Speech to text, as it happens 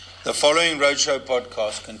The following Roadshow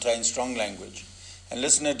podcast contains strong language, and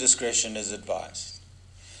listener discretion is advised.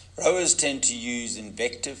 Rowers tend to use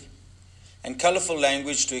invective and colourful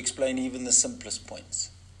language to explain even the simplest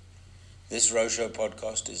points. This Roadshow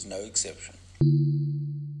podcast is no exception.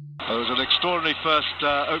 It was an extraordinary first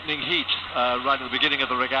opening heat right at the beginning of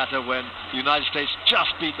the regatta when the United States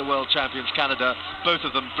just beat the world champions Canada, both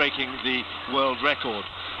of them breaking the world record.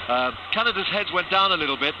 Canada's heads went down a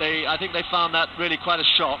little bit. I think they found that really quite a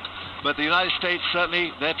shock, but the United States,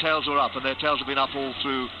 certainly, their tails were up, and their tails have been up all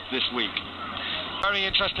through this week. Very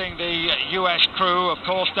interesting, the US crew, of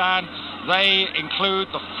course, Dan. They include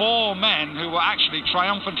the four men who were actually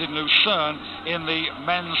triumphant in Lucerne in the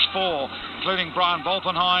men's four, including Bryan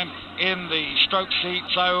Volpenhein in the stroke seat.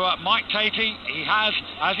 So Mike Tatey, he has,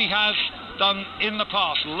 as he has done in the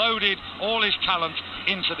past, loaded all his talent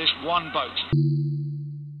into this one boat.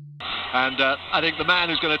 And I think the man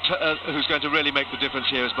who's going to really make the difference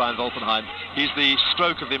here is Bryan Volpenhein. He's the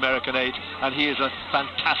stroke of the American 8, and he is a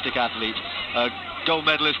fantastic athlete. Gold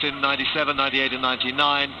medalist in 97, 98 and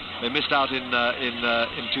 99. They missed out in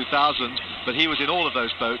 2000, but he was in all of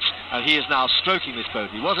those boats, and he is now stroking this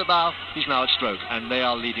boat. He was at bow, he's now at stroke, and they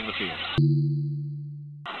are leading the field.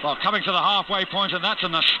 Well, coming to the halfway point, and that's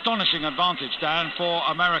an astonishing advantage, Dan, for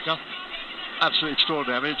America. Absolutely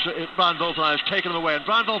extraordinary. I mean, Bryan Volpenhein has taken them away, and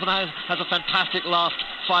Bryan Volpenhein has a fantastic last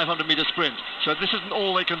 500-metre sprint. So this isn't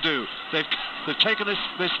all they can do. They've taken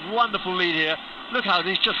this wonderful lead here. Look how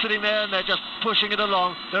he's just sitting there, and they're just pushing it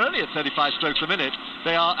along. They're only at 35 strokes a minute.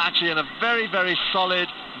 They are actually in a very, very solid,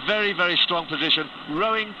 very, very strong position,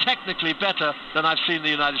 rowing technically better than I've seen the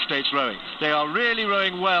United States rowing. They are really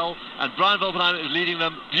rowing well, and Bryan Volpenhein is leading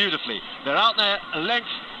them beautifully. They're out there a length,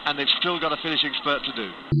 and they've still got a finishing spurt to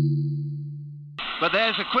do. But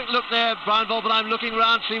there's a quick look there. Bryan Volpenhein looking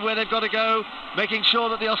around, see where they've got to go, making sure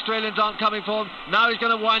that the Australians aren't coming for him. Now he's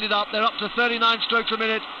going to wind it up. They're up to 39 strokes a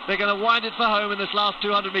minute. They're going to wind it for home in this last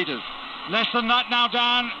 200 metres. Less than that now,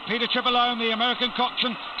 Dan. Peter Cipollone, the American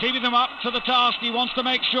coxswain, keeping them up to the task. He wants to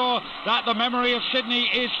make sure that the memory of Sydney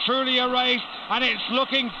is truly erased, and it's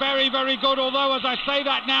looking very, very good. Although, as I say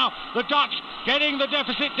that now, the Dutch getting the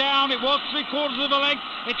deficit down. It was 3/4 of a length.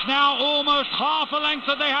 It's now almost half a length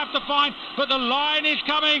that they have to find, but the line is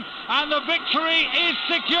coming, and the victory is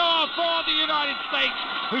secure for the United States,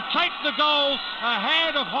 who take the gold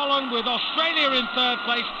ahead of Holland, with Australia in third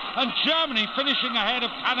place and Germany finishing ahead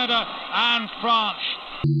of Canada and France.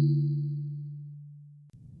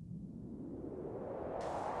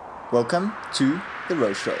 Welcome to The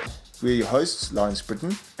Row Show. We're your hosts, Lawrence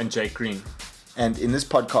Britton and Jake Green. And in this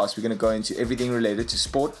podcast, we're going to go into everything related to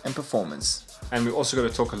sport and performance. And we're also going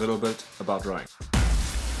to talk a little bit about rowing.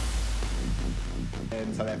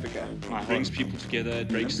 In South Africa, it brings people together, it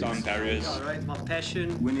breaks down barriers. Yeah, right. My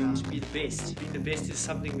passion, winning, to be the best. Being the best is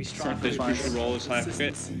something we strive for. There's crucial role in South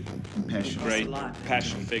Africa. Compassion, great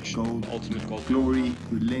passion, affection, gold, ultimate goal. Glory,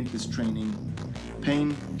 relentless training,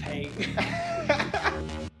 pain.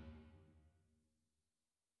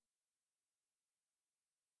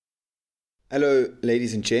 Hello,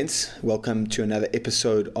 ladies and gents. Welcome to another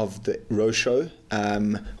episode of The Row Show.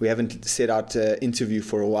 We haven't set out an interview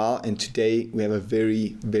for a while, and today we have a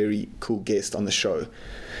very, very cool guest on the show.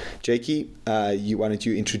 Jakey, why don't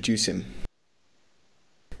you introduce him?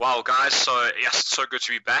 Wow, guys, so good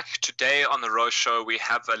to be back. Today on The Row Show, we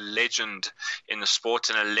have a legend in the sport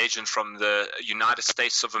and a legend from the United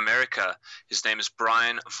States of America. His name is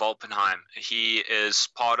Bryan Volpenhein. He is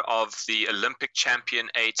part of the Olympic champion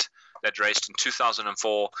 8 that raced in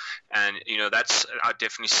 2004, and that's, I'd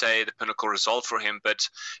definitely say, the pinnacle result for him. But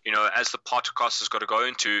as the podcast has got to go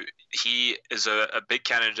into, he is a big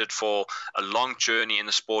candidate for a long journey in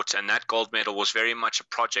the sport, and that gold medal was very much a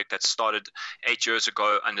project that started 8 years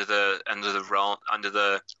ago under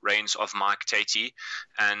the reins of Mike Tatey,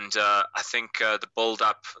 and I think the build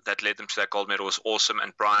up that led them to that gold medal was awesome,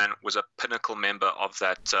 and Bryan was a pinnacle member of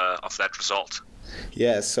that result.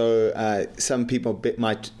 Yeah, so some people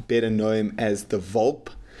might better know him as the Volp,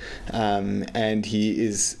 and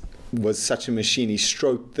he was such a machine. He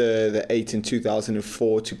stroked the 8 in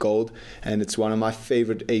 2004 to gold, and it's one of my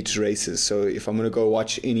favorite 8 races. So if I'm going to go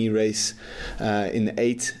watch any race in the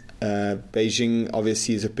 8, Beijing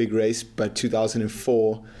obviously is a big race, but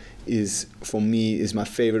 2004 is, for me, is my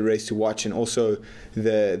favorite race to watch, and also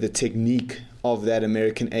the technique of that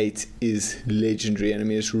American 8 is legendary. And I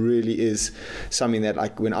mean, it really is something that,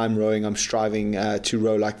 like, when I'm rowing, I'm striving to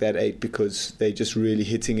row like that 8, because they're just really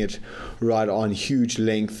hitting it right on, huge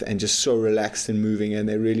length, and just so relaxed and moving, and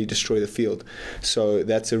they really destroy the field. So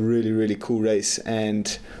that's a really, really cool race,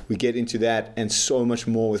 and we get into that and so much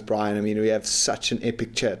more with Bryan. I mean, we have such an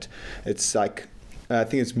epic chat. It's like I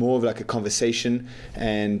think it's more of like a conversation,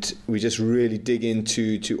 and we just really dig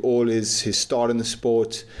into all his start in the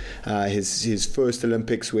sport, his first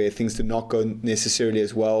Olympics where things did not go necessarily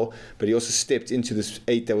as well, but he also stepped into this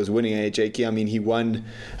 8 that was winning, Jakey. I mean, he won,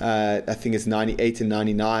 I think it's 98 and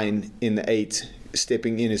 99 in the 8,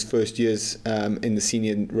 stepping in his first years in the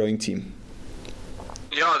senior rowing team.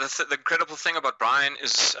 Yeah, the incredible thing about Bryan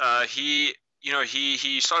is he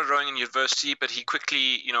started rowing in university, but he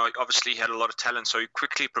quickly, obviously had a lot of talent, so he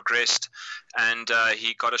quickly progressed, and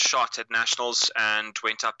he got a shot at nationals and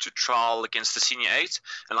went up to trial against the senior 8.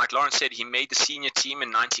 And like Lauren said, he made the senior team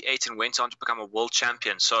in 98 and went on to become a world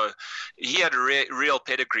champion. So he had a real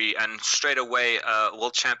pedigree, and straight away a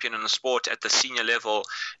world champion in the sport at the senior level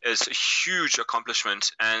is a huge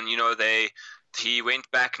accomplishment. And, he went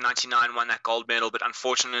back 99, won that gold medal, but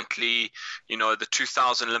unfortunately, the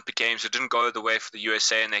 2000 Olympic Games, it didn't go the way for the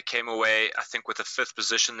USA, and they came away, I think, with a 5th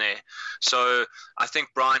position there. So I think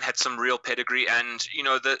Bryan had some real pedigree, and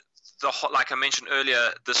like I mentioned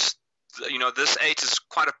earlier, this 8 is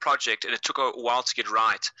quite a project, and it took a while to get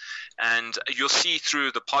right. And you'll see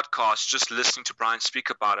through the podcast, just listening to Bryan speak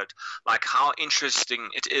about it, like how interesting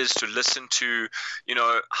it is to listen to,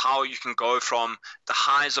 how you can go from the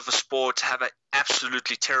highs of a sport to have an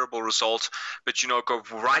absolutely terrible result, but, go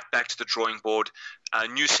right back to the drawing board, a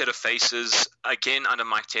new set of faces again under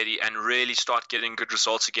Mike Teddy, and really start getting good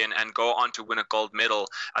results again and go on to win a gold medal.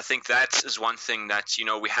 I think that is one thing that,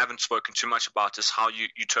 we haven't spoken too much about, is how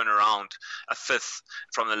you turn around a 5th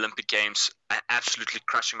from the Olympic Games, an absolutely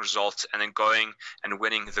crushing result, and then going and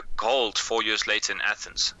winning the gold 4 years later in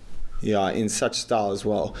Athens. Yeah, in such style as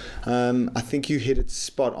well. I think you hit it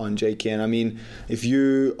spot on, JK. And I mean, if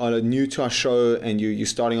you are new to our show and you're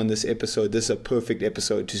starting on this episode, this is a perfect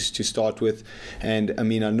episode to start with. And I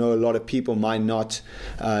mean, I know a lot of people might not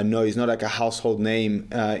know he's not like a household name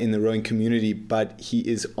in the rowing community, but he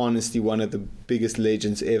is honestly one of the biggest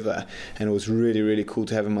legends ever. And it was really, really cool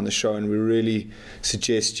to have him on the show. And we really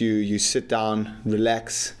suggest you sit down,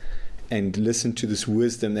 relax, and listen to this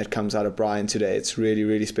wisdom that comes out of Bryan today. It's really,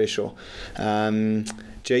 really special.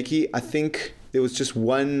 Jakey, I think there was just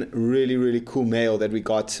one really, really cool mail that we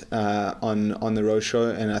got on the row show,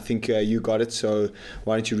 and I think you got it, so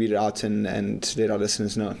why don't you read it out and let our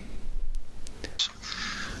listeners know.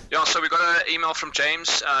 Yeah, so we got an email from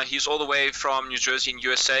James. He's all the way from New Jersey in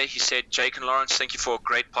USA. He said, Jake and Lawrence, thank you for a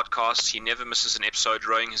great podcast. He never misses an episode.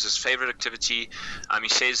 Rowing is his favorite activity. He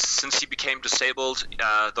says since he became disabled,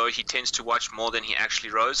 though he tends to watch more than he actually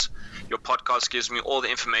rows, your podcast gives me all the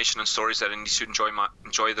information and stories that I need to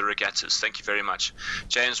enjoy the regattas. Thank you very much.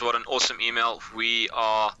 James, what an awesome email.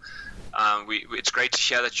 It's great to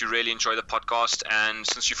hear that you really enjoy the podcast, and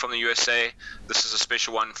since you're from the USA, this is a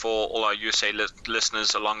special one for all our USA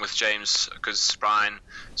listeners, along with James, because Bryan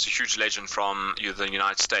is a huge legend from the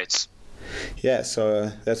United States. Yeah,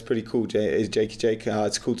 so that's pretty cool, Jake.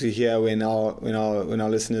 It's cool to hear when our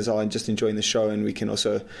listeners are just enjoying the show, and we can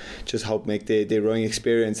also just help make their rowing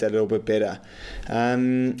experience a little bit better.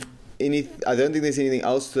 I don't think there's anything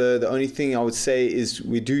else. The only thing I would say is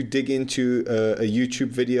we do dig into a YouTube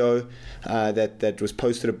video that was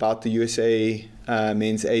posted about the USA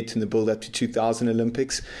men's 8 in the build up to 2000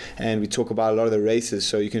 Olympics, and we talk about a lot of the races.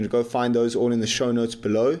 So you can go find those all in the show notes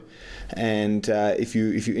below. And if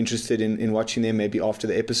you're interested in watching them, maybe after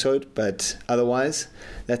the episode. But otherwise,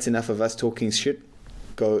 that's enough of us talking shit.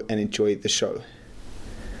 Go and enjoy the show.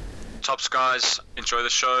 Tops, guys. Enjoy the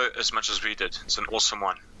show as much as we did. It's an awesome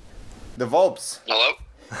one. The Volps. Hello?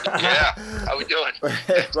 Yeah, how we doing?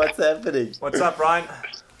 What's happening? What's up, Bryan?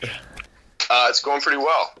 It's going pretty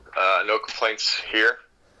well. No complaints here.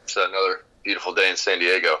 It's another beautiful day in San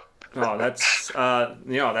Diego. Oh,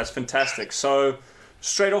 that's fantastic. So,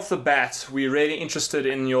 straight off the bat, we're really interested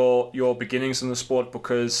in your beginnings in the sport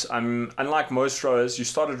because, unlike most rowers, you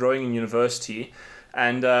started rowing in university.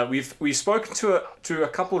 And we've spoken to a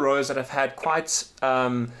couple rowers that have had quite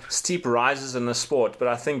steep rises in the sport, but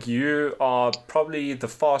I think you are probably the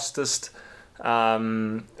fastest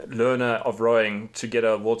learner of rowing to get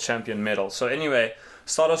a world champion medal. So anyway,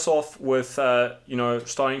 start us off with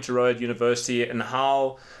starting to row at university, and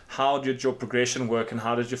how did your progression work, and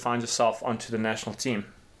how did you find yourself onto the national team?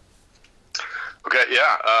 Okay,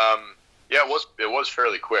 it was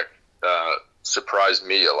fairly quick. Surprised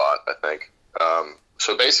me a lot, I think.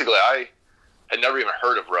 So basically, I had never even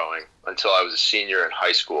heard of rowing until I was a senior in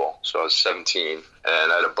high school. So I was 17,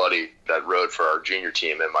 and I had a buddy that rowed for our junior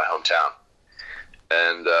team in my hometown.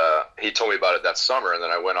 And he told me about it that summer, and then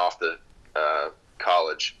I went off to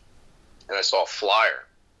college, and I saw a flyer,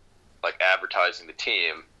 like advertising the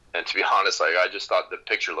team, And to be honest, like I just thought the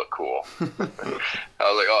picture looked cool. I was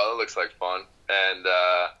like, oh, that looks like fun, and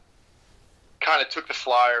kind of took the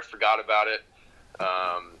flyer, forgot about it,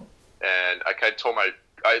 and I kind of told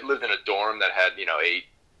I lived in a dorm that had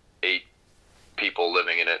eight people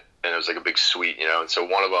living in it, and it was like a big suite, and so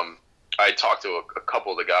one of them, I talked to a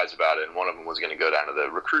couple of the guys about it, and one of them was going to go down to the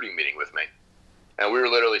recruiting meeting with me, and we were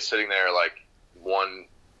literally sitting there like one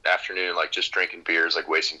afternoon, like just drinking beers, like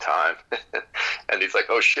wasting time. And he's like,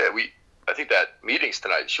 oh shit, I think that meeting's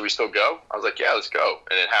tonight, should we still go? I was like, yeah, let's go.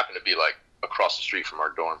 And it happened to be like across the street from our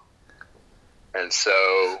dorm, and so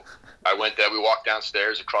I went there. We walked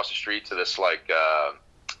downstairs across the street to this like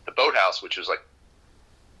the boathouse, which was like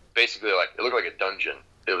basically like it looked like a dungeon.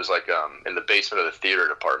 It was like in the basement of the theater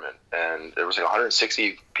department, and there was like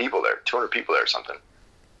 160 people there, 200 people there or something,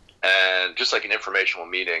 and just like an informational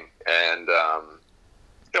meeting. And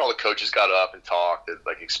all the coaches got up and talked and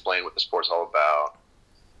like explained what the sport's all about.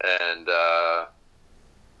 And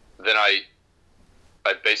then I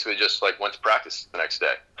basically just like went to practice the next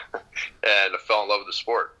day, and I fell in love with the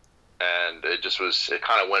sport. And it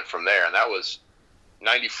kind of went from there. And that was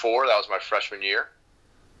 94. That was my freshman year,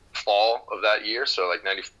 fall of that year. So like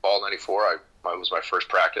fall 94, I was my first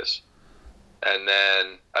practice. And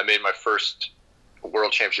then I made my first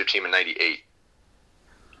world championship team in 98.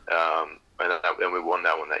 And we won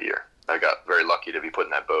that one that year. I got very lucky to be put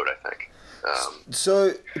in that boat, I think.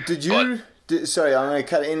 So did you... Sorry, I'm going to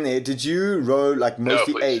cut in there. Did you row like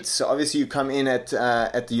mostly eights? So obviously you come in at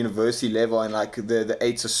the university level, and like the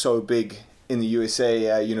eights are so big in the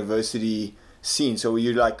USA university scene. So were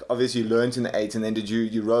you like, obviously you learned in the eights, and then did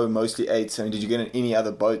you row mostly eights? I mean, did you get in any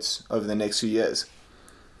other boats over the next few years?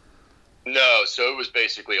 No, so it was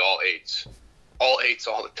basically all eights all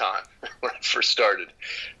the time when I first started.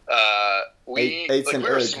 We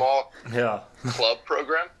were a small club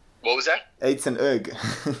program. What was that? Eights and erg.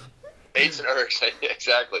 Eights and ergs,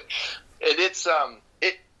 exactly. And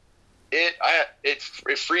it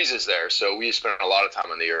freezes there, so we spent a lot of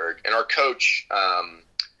time on the erg. And our coach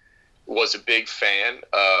was a big fan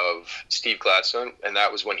of Steve Gladstone, and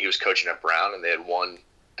that was when he was coaching at Brown, and they had won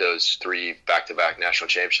those 3 back-to-back national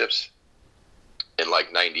championships in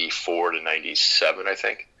like 94 to 97, I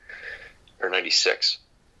think, or 96.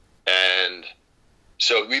 And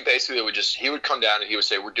so we basically he would come down and he would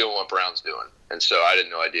say, we're doing what Brown's doing. And so I had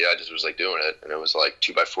no idea. I just was like doing it. And it was like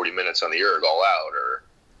 2 by 40 minutes on the erg all out, or,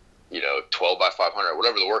 12 by 500,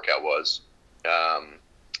 whatever the workout was. And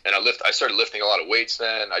I started lifting a lot of weights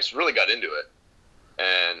then. I just really got into it.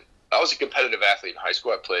 And I was a competitive athlete in high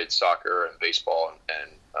school. I played soccer and baseball.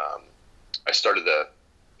 And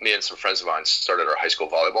me and some friends of mine started our high school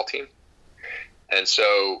volleyball team. And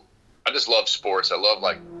so I just love sports. I love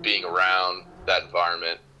like being around that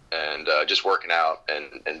environment and just working out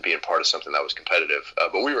and being part of something that was competitive.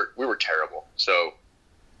 But we were terrible. So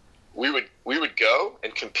we would go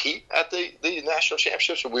and compete at the national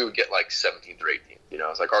championships, and we would get like 17th or 18th.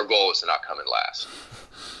 It's like our goal was to not come in last,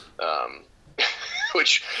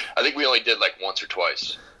 which I think we only did like once or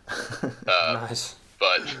twice. Nice.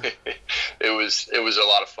 But it was a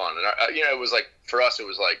lot of fun, and it was like for us, it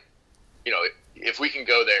was like, if we can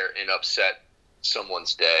go there and upset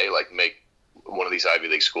someone's day, like make one of these Ivy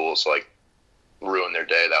League schools like ruin their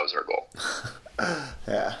day, that was our goal.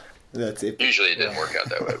 Yeah, that's it. Usually it didn't work out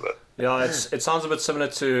that way, but yeah, it sounds a bit similar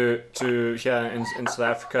to here in South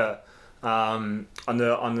Africa. On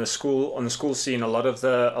the school scene, a lot of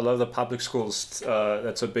the public schools,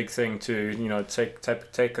 that's a big thing to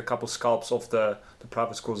take a couple scalps off the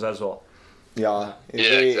private schools as well. Yeah,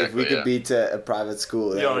 if we could beat a private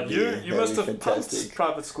school, you must have pumped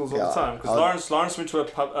private schools all the time, because Lawrence went to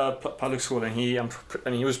a public school, and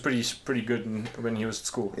he was pretty good when he was at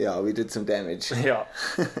school. Yeah, we did some damage. Yeah.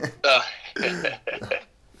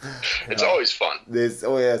 It's always fun. It's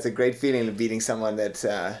a great feeling of beating someone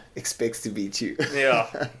that expects to beat you.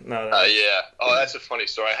 Yeah. No. Yeah. Oh, that's a funny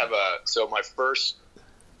story. I have my first.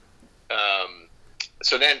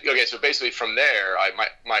 So basically from there,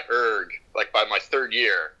 my erg, like by my third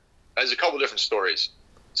year, there's a couple different stories.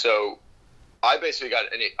 So I basically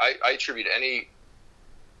I attribute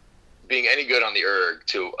being any good on the erg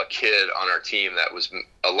to a kid on our team that was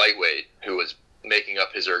a lightweight who was making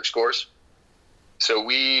up his erg scores. So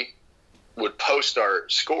we would post our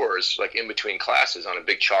scores like in between classes on a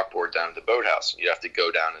big chalkboard down at the boathouse. You'd have to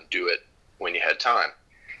go down and do it when you had time.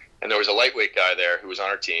 And there was a lightweight guy there who was on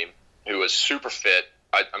our team who was super fit.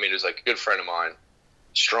 I mean, he was like a good friend of mine,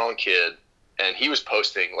 strong kid, and he was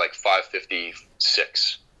posting like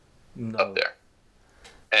 5:56 up there.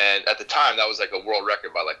 And at the time, that was like a world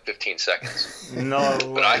record by like 15 seconds. No.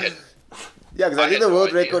 But Yeah, because I think the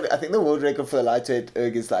world record. I think the world record for the lightweight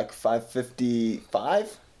erg is like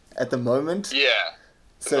 5:55 at the moment. Yeah.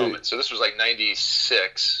 So this was like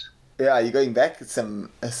 96. Yeah, you're going back some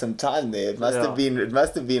time there. It must have been. It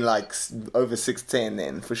must have been like over 6:10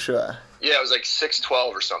 then for sure. Yeah, it was like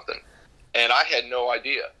 6:12 or something, and I had no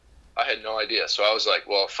idea. So I was like,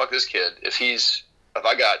 well, fuck this kid. If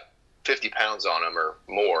I got 50 pounds on him or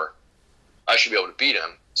more, I should be able to beat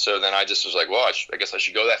him. So then I just was like, well, I guess I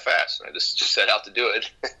should go that fast. And I just set out to do it.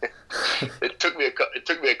 It took me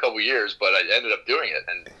a couple years, but I ended up doing it,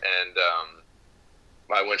 and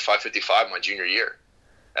I went 5:55 my junior year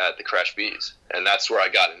at the Crash Bees, and that's where I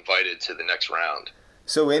got invited to the next round.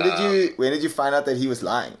 So when did you find out that he was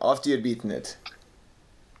lying? After you had beaten it?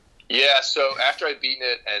 Yeah, so after I'd beaten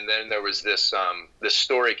it, and then there was this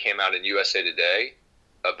story came out in USA Today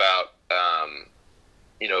about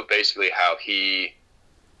basically how he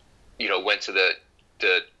went to the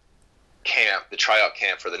tryout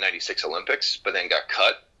camp for the '96 Olympics, but then got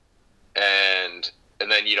cut, and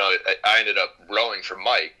then I ended up rowing for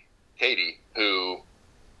Mike Haiti, who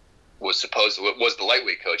was the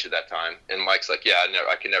lightweight coach at that time, and Mike's like, yeah,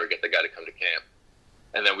 I can never get the guy to come to camp,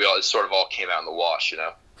 and then it sort of all came out in the wash,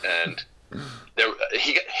 and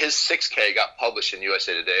his 6K got published in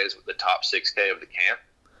USA Today as the top 6K of the camp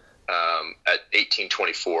at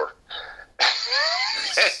 18:24.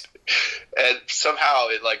 And somehow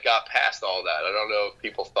it got past all that. I don't know if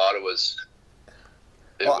people thought it was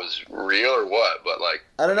real or what, but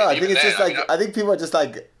I don't know. I think it's just I think people are just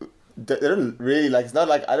they don't really it's not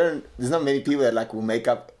there's not many people that will make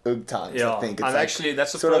up erg times. Yeah, I think it's actually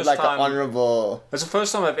that's the sort first of time, an honorable. That's the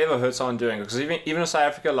first time I've ever heard someone doing it, because even in South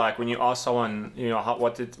Africa, when you ask someone,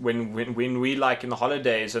 when we in the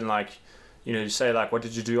holidays and you say what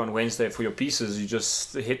did you do on Wednesday for your pieces, you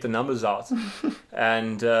just hit the numbers out,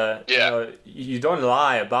 and you don't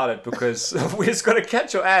lie about it, because we're just gonna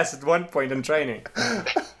catch your ass at one point in training.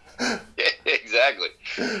 Exactly,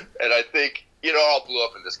 and I think I'll blow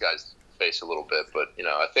up in this guy's face a little bit, but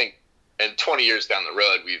I think, and 20 years down the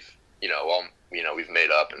road, we've we've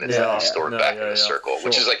made up, and it's stored back in a circle,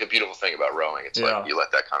 which is a beautiful thing about rowing. It's you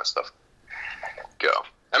let that kind of stuff go.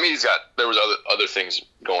 I mean, there was other things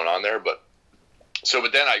going on there, but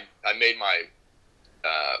then I made my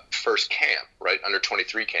first camp, under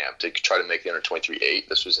 23 camp, to try to make the under 23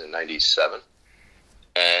 This was in '97,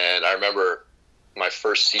 and I remember my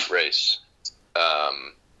first seat race.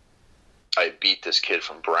 I beat this kid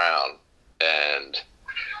from Brown, and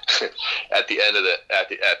at the end of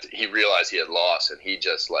he realized he had lost, and he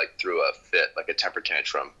just threw a fit, a temper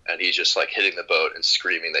tantrum, and he's just hitting the boat and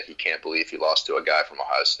screaming that he can't believe he lost to a guy from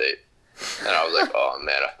Ohio State. And I was like, oh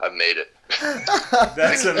man, I've made it.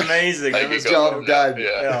 That's amazing. Job done.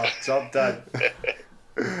 Yeah, job done.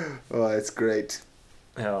 Oh, it's great.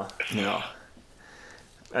 Yeah.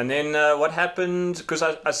 And then what happened? Because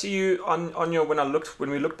I see you on your when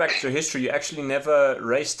we look back at your history, you actually never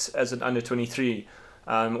raced as an under 23,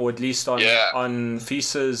 or at least on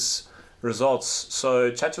FISA's results.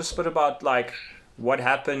 So chat to us a bit about what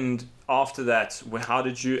happened after that. How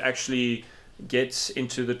did you actually get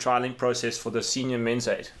into the trialing process for the senior men's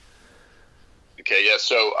 8? Okay, yeah.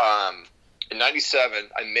 So in '97,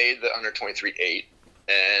 I made the under 23 8,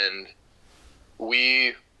 and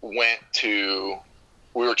we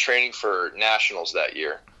were training for nationals that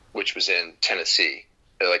year, which was in Tennessee,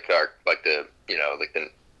 the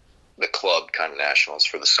club kind of nationals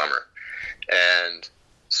for the summer. And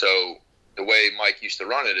so the way Mike used to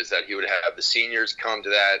run it is that he would have the seniors come to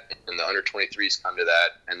that and the under 23s come to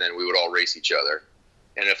that, and then we would all race each other.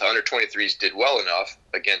 And if the under 23s did well enough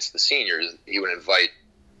against the seniors, he would invite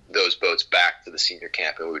those boats back to the senior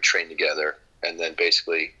camp, and we would train together, and then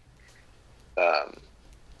basically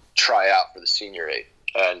try out for the senior 8.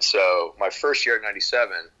 And so my first year at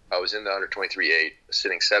 '97, I was in the under 23 8,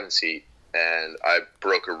 sitting 7th seat, and I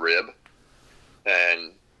broke a rib.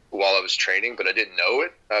 And while I was training, but I didn't know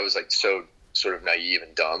it. I was so sort of naive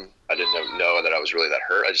and dumb. I didn't know that I was really that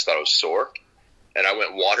hurt. I just thought I was sore. And I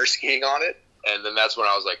went water skiing on it. And then that's when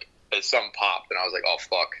I was something popped, and I was like, oh,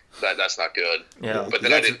 fuck, that's not good. Yeah. But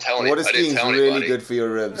then I didn't tell anybody. Water skiing is really good for your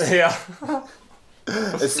ribs. Yeah.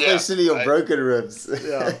 Especially your broken ribs.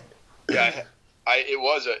 Yeah. Yeah. It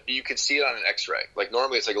was you could see it on an X-ray.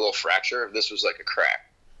 Normally it's a little fracture. This was a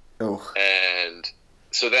crack. Oh. And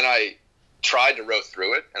so then I tried to row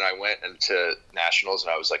through it, and I went into nationals,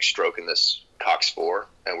 and I was stroking this Cox 4,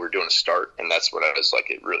 and we were doing a start, and that's when I was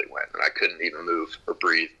it really went, and I couldn't even move or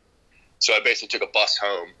breathe. So I basically took a bus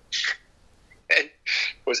home and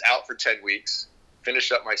was out for 10 weeks,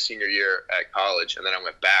 finished up my senior year at college, and then I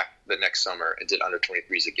went back the next summer and did under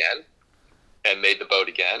 23s again. and made the boat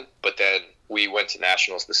again. But then we went to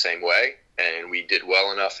nationals the same way, and we did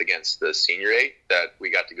well enough against the senior 8 that we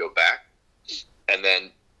got to go back. And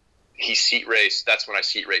then he seat raced. That's when I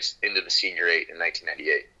seat raced into the senior 8 in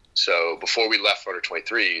 1998. So before we left for under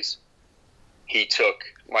 23s,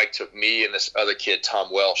 Mike took me and this other kid,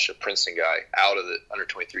 Tom Welsh, a Princeton guy, out of the under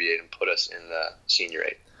 23 8 and put us in the senior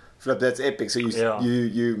 8. Flip, that's epic. So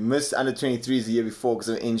you missed under 23s the year before because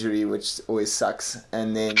of injury, which always sucks.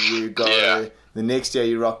 And then you go the next year,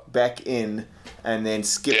 you rock back in and then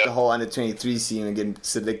skip the whole under 23 scene and get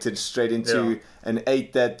selected straight into an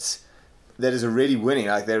 8 that is already winning.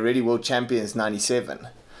 Like, they're already world champions 97.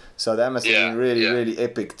 So that must have been really, really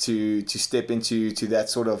epic to step into that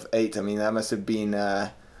sort of 8. I mean, that must have been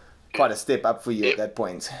quite a step up for you at that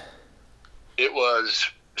point. It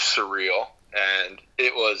was surreal. And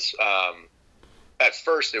it was, at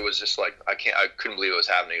first, it was just like, I couldn't believe it was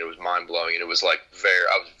happening. It was mind blowing. And it was like,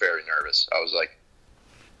 I was very nervous. I was like,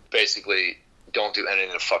 basically, don't do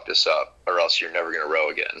anything to fuck this up, or else you're never going to row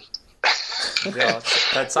again.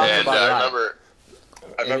 That sounds about right.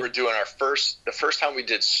 I remember doing the first time we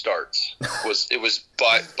did starts it was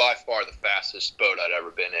by far the fastest boat I'd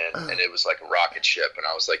ever been in, and it was like a rocket ship, and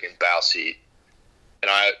I was like in bow seat, and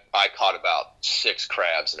I caught about 6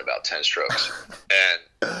 crabs in about 10 strokes,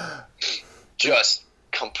 and just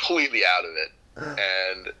completely out of it,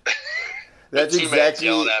 and that was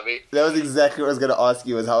exactly what I was going to ask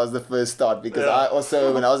you, was how was the first start, because I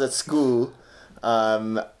also, when I was at school,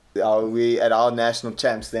 we at our national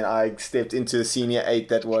champs, then I stepped into the senior 8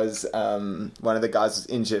 that was one of the guys was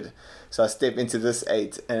injured, so I stepped into this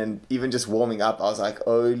 8, and even just warming up I was like,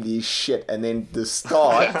 holy shit. And then the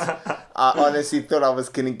start I honestly thought I was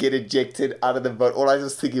gonna get ejected out of the boat. All I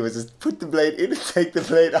was thinking was just put the blade in and take the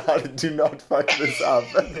blade out and do not fuck this up.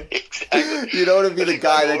 Exactly. You don't want to be the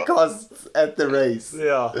guy that costs at the race.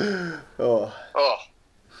 Oh,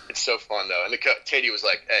 it's so fun though. And Katie was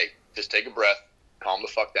like, hey, just take a breath, calm the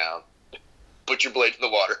fuck down, put your blade in the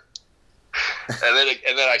water,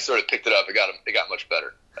 and then I sort of picked it up. It got much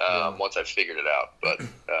better once I figured it out. But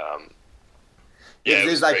it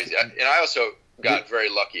was crazy. And I also got very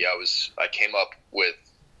lucky. I came up with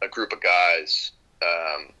a group of guys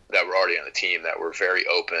that were already on the team that were very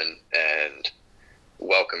open and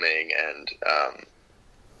welcoming and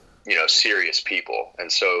serious people.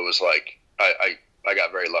 And so it was like I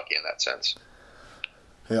got very lucky in that sense.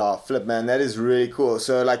 Yeah, flip, man, that is really cool.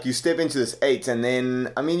 So, like, you step into this 8, and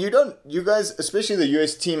then, I mean, you guys, especially the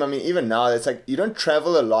US team, I mean, even now, it's like, you don't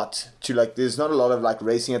travel a lot to, like, there's not a lot of, like,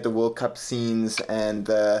 racing at the World Cup scenes and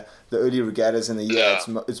the early regattas in the year.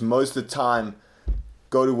 It's most of the time,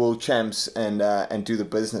 go to World Champs and do the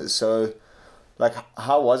business. So, like,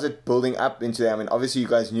 how was it building up into that? I mean, obviously, you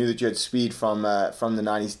guys knew that you had speed from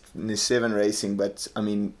the 97 racing, but, I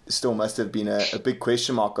mean, still must have been a big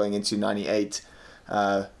question mark going into 98.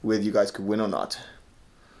 Whether you guys could win or not.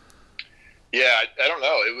 Yeah, I don't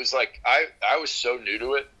know. It was like I was so new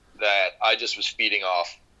to it that I just was feeding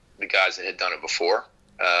off the guys that had done it before.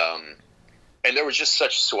 And there was just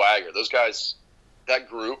such swagger. Those guys, that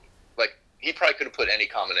group, like, he probably could have put any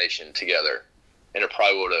combination together and it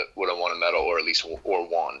probably would have won a medal or at least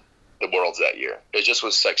won the Worlds that year. It just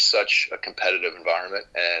was like such a competitive environment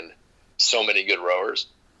and so many good rowers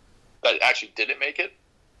that actually didn't make it,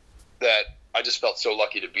 that I just felt so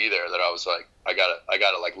lucky to be there that I was like, I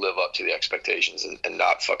gotta like live up to the expectations and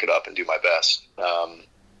not fuck it up and do my best. And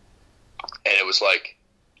it was like,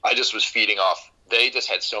 I just was feeding off. They just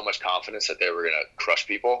had so much confidence that they were going to crush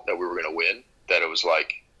people, that we were going to win, that it was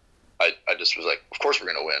like, I just was like, of course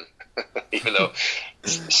we're going to win. Even though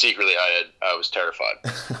secretly I was terrified.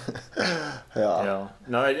 Yeah.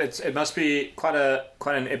 No, it must be quite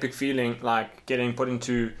an epic feeling, like getting put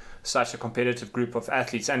into such a competitive group of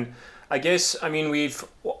athletes. And I guess, I mean, we've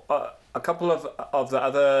a couple of the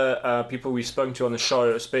other people we've spoken to on the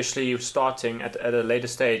show, especially starting at a later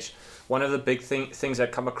stage, one of the big things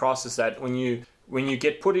that come across is that when you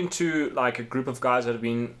get put into like a group of guys that have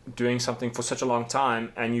been doing something for such a long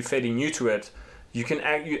time and you're fairly new to it, you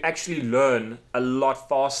actually learn a lot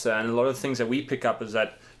faster. And a lot of the things that we pick up is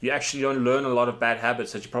that you actually don't learn a lot of bad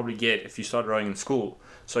habits that you probably get if you start rowing in school.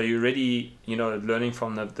 So you're already, learning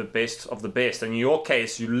from the best of the best. And in your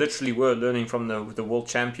case, you literally were learning from the world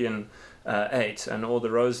champion 8 and all the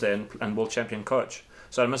rows there and world champion coach.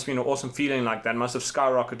 So it must have been an awesome feeling. Like that must have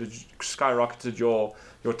skyrocketed your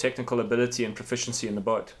technical ability and proficiency in the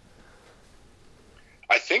boat.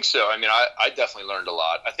 I think so. I mean, I definitely learned a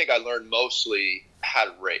lot. I think I learned mostly how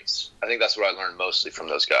to race. I think that's what I learned mostly from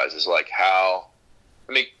those guys is like how.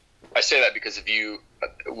 I mean, I say that because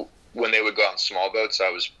when they would go on small boats, I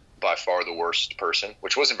was by far the worst person,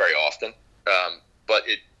 which wasn't very often. But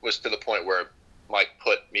it was to the point where Mike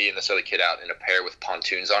put me and this other kid out in a pair with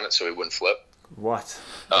pontoons on it so we wouldn't flip. What?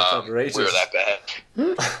 That's outrageous. We were that bad.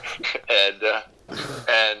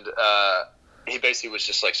 and he basically was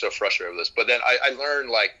just like so frustrated with us. But then I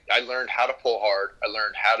learned how to pull hard. I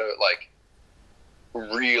learned how to like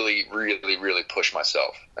really, really, really push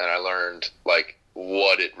myself. And I learned like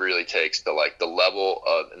what it really takes to like the level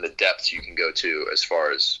of and the depths you can go to as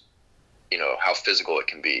far as, you know, how physical it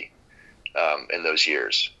can be in those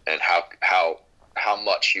years, and how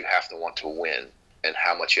much you have to want to win and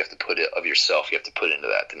how much you have to put it of yourself you have to put into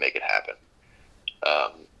that to make it happen.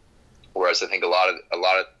 Whereas I think a lot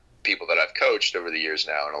of people that I've coached over the years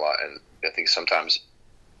now, and I think sometimes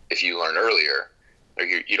if you learn earlier, or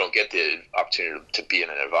you don't get the opportunity to be in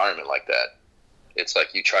an environment like that, it's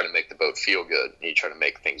like you try to make the boat feel good, and you try to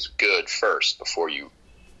make things good first before you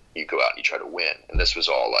go out and you try to win. And this was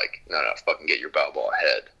all like, no, fucking get your bow ball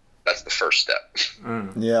ahead. That's the first step.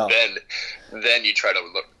 Yeah. Then you try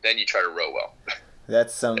to row well.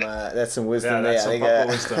 That's some wisdom there. I think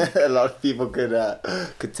wisdom. a lot of people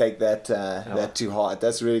could take that too hard.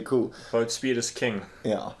 That's really cool. Boat speed is king.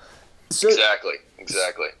 Yeah. So, exactly.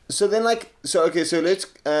 So then, so let's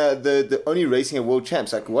the only racing at World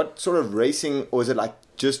Champs. Like, what sort of racing, or is it like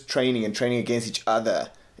just training against each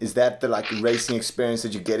other? Is that the like racing experience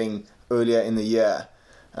that you're getting earlier in the year,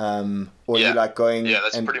 or you like going? Yeah,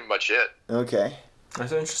 that's pretty much it. Okay,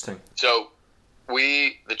 that's interesting. So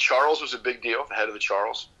the Charles was a big deal. The head of the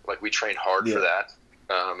Charles, like we trained hard for that,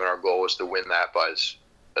 and our goal was to win that by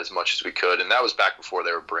as much as we could. And that was back before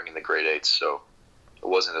they were bringing the grade 8s, so it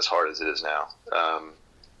wasn't as hard as it is now.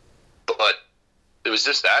 But it was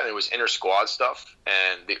just that, and it was inter squad stuff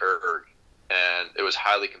and the erg, and it was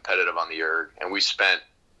highly competitive on the erg. And we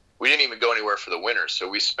didn't even go anywhere for the winter, so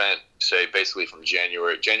we spent, say, basically from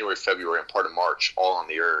January, February, and part of March all on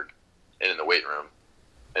the erg and in the weight room.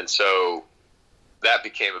 And so that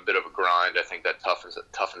became a bit of a grind. I think that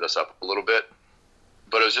toughened us up a little bit.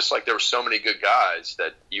 But it was just like there were so many good guys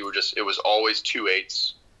that it was always 2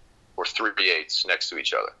 8s or 3 8s next to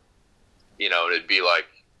each other. You know, it'd be like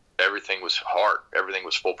everything was hard. Everything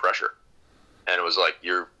was full pressure. And it was like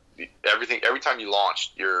every time you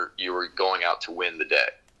launched, you were going out to win the day.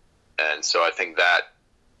 And so I think that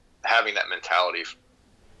having that mentality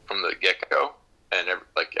from the get-go, and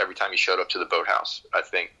every time you showed up to the boathouse, I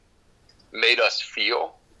think made us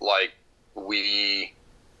feel like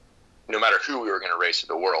no matter who we were going to race at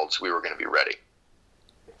the Worlds, we were going to be ready.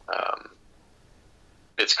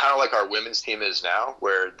 It's kind of like our women's team is now,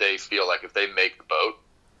 where they feel like if they make the boat,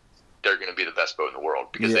 they're going to be the best boat in the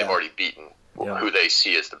world because they've already beaten who they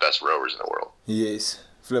see as the best rowers in the world. Yes.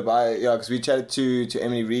 Flip, because we chatted to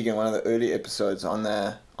Emily Regan, one of the early episodes on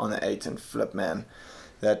the 8, and Flip, man,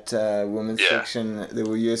 that women's section, the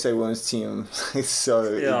USA women's team is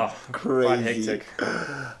so crazy. Quite hectic.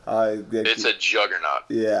 It's a juggernaut.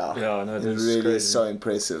 Yeah. Yeah, no, it really is so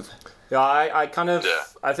impressive. Yeah,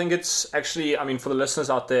 I think it's actually, I mean, for the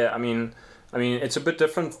listeners out there, I mean, it's a bit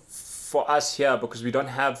different for us here because we don't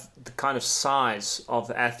have the kind of size of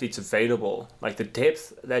the athletes available. Like the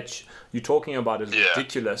depth that you're talking about is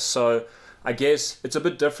ridiculous. So I guess it's a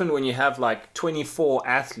bit different when you have like 24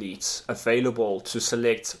 athletes available to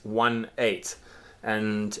select 1 8,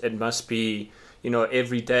 and it must be, you know,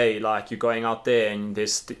 every day like you're going out there and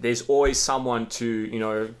there's always someone to, you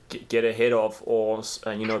know, get ahead of, or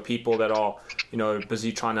you know, people that are, you know,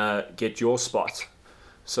 busy trying to get your spot.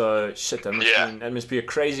 So shit, that must be a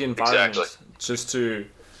crazy environment just to,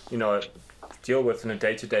 you know, deal with on a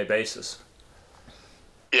day-to-day basis.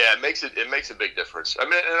 Yeah, it makes a big difference. I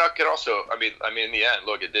mean, and I could also, I mean, in the end,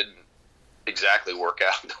 look, it didn't exactly work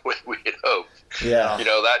out the way we had hoped. Yeah. You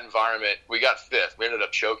know, that environment, we got 5th. We ended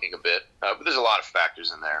up choking a bit, but there's a lot of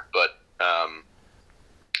factors in there. But,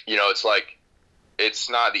 you know, it's like, it's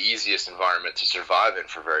not the easiest environment to survive in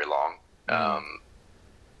for very long.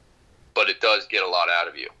 But it does get a lot out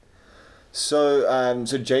of you. So,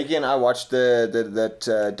 Jakey and I watched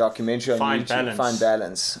that documentary on YouTube, Fine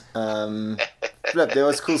Balance. Look, there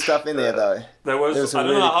was cool stuff in there, though. There was I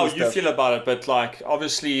don't know how you feel about it, but like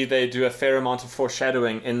obviously they do a fair amount of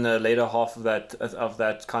foreshadowing in the later half of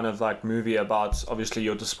that kind of like movie about obviously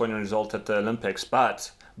your disappointing result at the Olympics,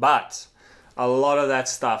 but a lot of that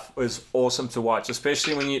stuff was awesome to watch,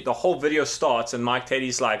 especially when the whole video starts and Mike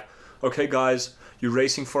Teddy's like, "Okay, guys, you're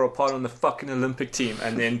racing for a part on the fucking Olympic team,"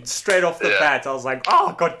 and then straight off the bat, I was like, "Oh,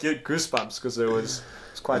 I got goosebumps," because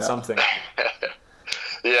it's quite something.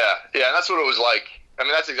 Yeah, and that's what it was like. I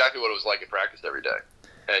mean, that's exactly what it was like at practice every day.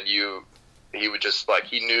 And he would just like,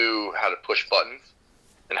 he knew how to push buttons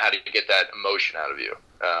and how to get that emotion out of you.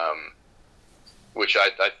 which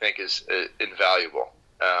I think is invaluable,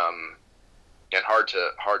 and hard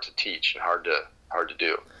to teach and hard to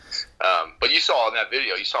do. But you saw in that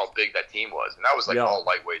video, you saw how big that team was, and that was like all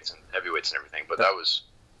lightweights and heavyweights and everything. But that was,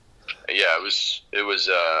 it was.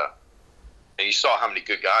 And you saw how many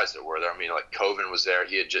good guys there were there. I mean, like Coven was there.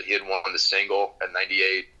 He had won the single at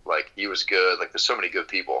 98. Like he was good. Like there's so many good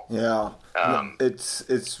people. Yeah. It's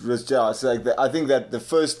just like I think that the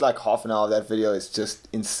first like half an hour of that video is just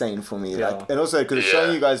insane for me. Like, and also because it's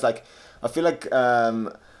showing you guys like I feel like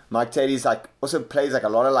Mike Tady's like also plays like a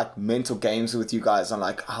lot of like mental games with you guys on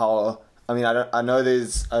like how. I mean, I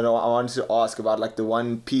wanted to ask about like the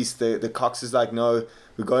one piece the Cox is like, no,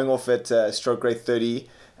 we're going off at stroke rate 30.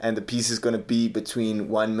 And the piece is going to be between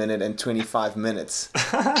 1 minute and 25 minutes.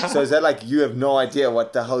 So is that like you have no idea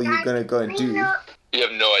what the hell you're going to go and do? You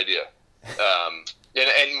have no idea.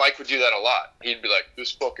 And Mike would do that a lot. He'd be like,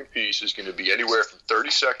 this fucking piece is going to be anywhere from 30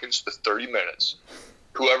 seconds to 30 minutes.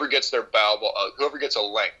 Whoever gets their whoever gets a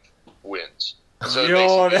length wins. So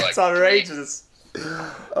yo, that's like outrageous.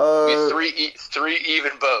 Three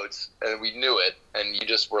even boats, and we knew it. And you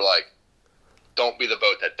just were like, don't be the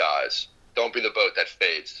boat that dies. Don't be the boat that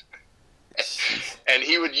fades. And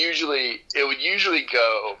it would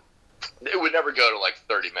never go to like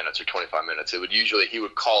 30 minutes or 25 minutes. He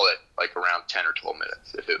would call it like around 10 or 12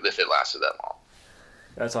 minutes if it lasted that long.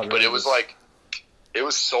 That's outrageous. But it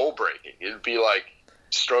was soul breaking. It'd be like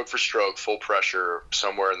stroke for stroke, full pressure,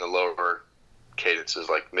 somewhere in the lower cadences,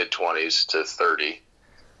 like mid 20s to 30.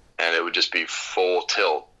 And it would just be full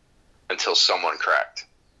tilt until someone cracked.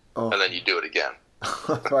 And then you do it again.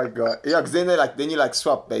 Oh my god! Yeah, because then you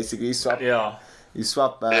swap basically. You swap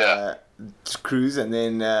cruise and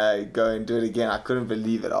then go and do it again. I couldn't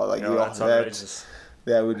believe it. I was like,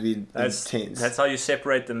 that would be intense. That's how you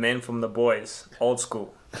separate the men from the boys. Old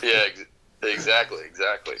school. Yeah, exactly.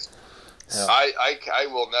 Yeah. I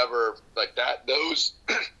will never like that. Those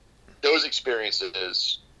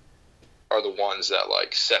experiences are the ones that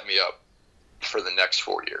like set me up for the next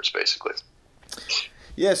 4 years, basically.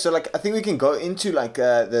 Yeah, so like I think we can go into like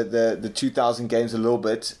the 2000 games a little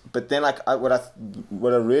bit, but then like what I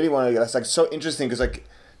really want to get, it's like so interesting because like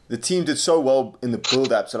the team did so well in the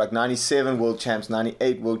build up. So like 97 world champs,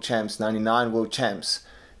 98 world champs, 99 world champs,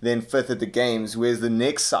 then fifth at the games. Whereas the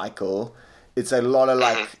next cycle, it's a lot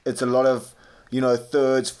of you know,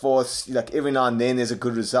 thirds, fourths. Like every now and then there's a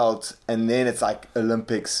good result, and then it's like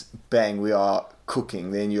Olympics, bang, we are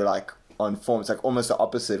cooking. Then you're like on form. It's like almost the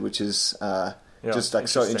opposite, which is. Just like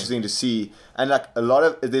so interesting to see, and like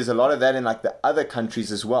there's a lot of that in like the other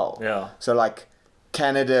countries as well. Yeah. So like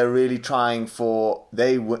Canada really trying for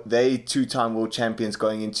they 2-time world champions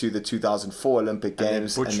going into the 2004 Olympic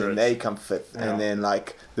Games, and then they come fifth, and then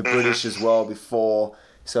like the British as well before.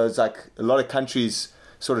 So it's like a lot of countries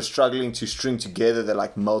sort of struggling to string together the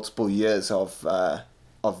like multiple years of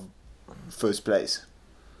first place.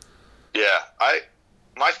 Yeah,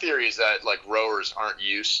 my theory is that like rowers aren't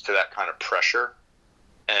used to that kind of pressure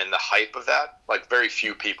and the hype of that. Like very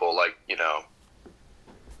few people, like, you know,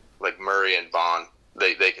 like Murray and Bond,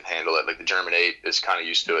 they can handle it. Like the German 8 is kind of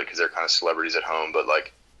used to it because they're kind of celebrities at home. But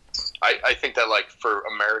like, I think that like for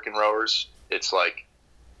American rowers, it's like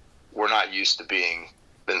we're not used to being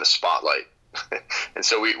in the spotlight, and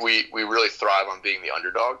so we really thrive on being the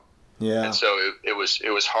underdog. Yeah. And so it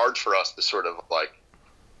was hard for us to sort of like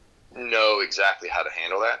know exactly how to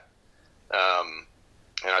handle that.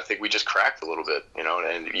 And I think we just cracked a little bit, you know,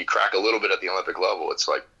 and you crack a little bit at the Olympic level, it's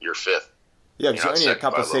like you're fifth. Yeah, because you're only a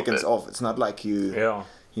couple of seconds off. It's not like you know,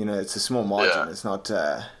 it's a small margin. Yeah. It's not,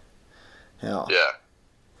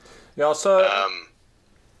 Yeah, so...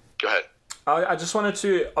 go ahead. I just wanted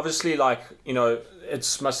to, obviously, like, you know,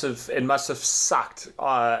 it must have sucked,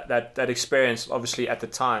 that experience, obviously, at the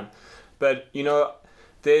time. But, you know,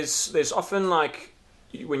 there's often, like,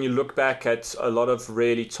 when you look back at a lot of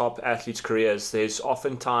really top athletes' careers, there's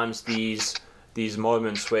oftentimes these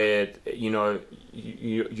moments where, you know,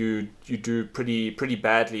 you do pretty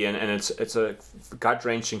badly, and it's a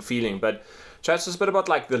gut-wrenching feeling. But chat us a bit about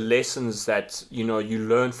like the lessons that, you know, you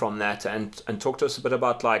learn from that, and talk to us a bit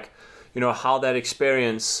about like, you know, how that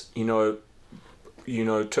experience, you know,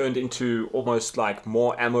 turned into almost like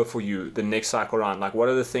more ammo for you the next cycle round. Like, what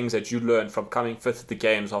are the things that you learned from coming fifth at the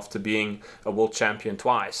games after being a world champion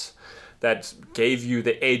twice that gave you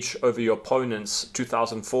the edge over your opponents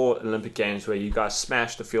 2004 Olympic Games where you guys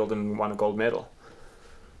smashed the field and won a gold medal?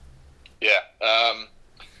 Yeah.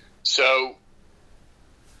 So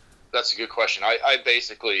that's a good question. I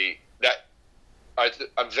basically,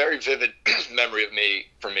 a very vivid memory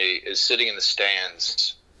for me is sitting in the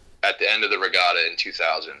stands at the end of the regatta in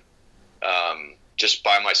 2000, just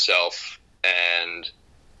by myself, and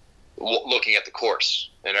looking at the course,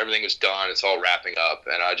 and everything was done. It's all wrapping up,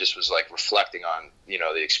 and I just was like reflecting on, you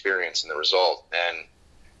know, the experience and the result. And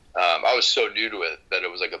I was so new to it that it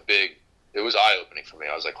was like it was eye opening for me.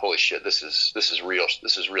 I was like, holy shit, this is real.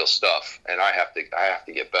 This is real stuff. And I have to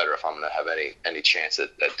get better if I'm going to have any chance at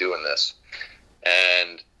doing this.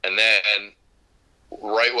 And then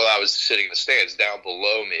right while I was sitting in the stands, down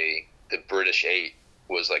below me, the British 8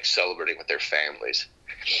 was like celebrating with their families.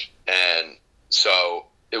 And so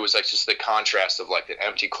it was like just the contrast of like an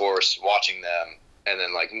empty course, watching them, and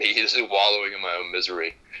then like me just wallowing in my own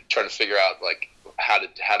misery, trying to figure out like how to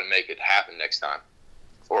make it happen next time,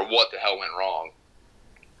 or what the hell went wrong.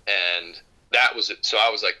 And that was it. So I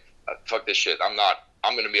was like, fuck this shit. I'm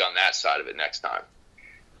going to be on that side of it next time.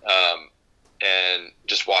 And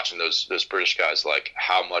just watching those British guys, like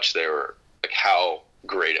how much they were, like how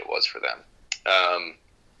great it was for them.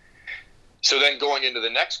 So then going into the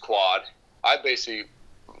next quad,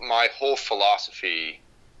 my whole philosophy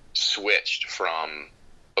switched from,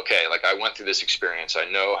 okay, like I went through this experience. I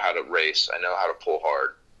know how to race. I know how to pull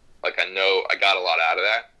hard. Like I know I got a lot out of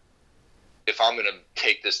that. If I'm going to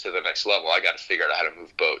take this to the next level, I got to figure out how to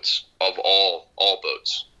move boats, of all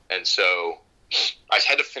boats. And so I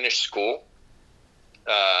had to finish school.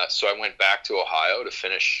 So I went back to Ohio to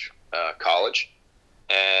finish college,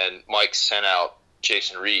 and Mike sent out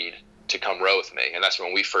Jason Reed to come row with me. And that's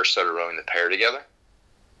when we first started rowing the pair together.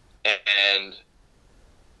 And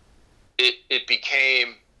it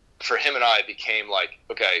became, for him and I, it became like,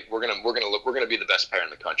 okay, we're gonna be the best pair in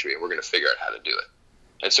the country, and we're gonna figure out how to do it.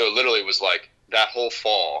 And so it literally was like that whole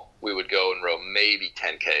fall, we would go and row maybe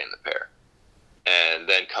 10K in the pair, and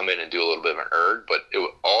then come in and do a little bit of an erg. But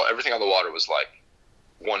everything on the water was like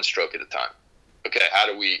one stroke at a time. Okay,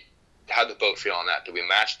 how'd the boat feel on that? Did we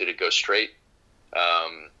match? Did it go straight?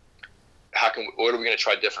 What are we going to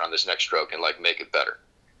try different on this next stroke and like make it better?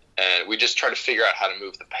 And we just tried to figure out how to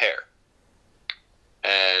move the pair,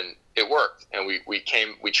 and it worked. And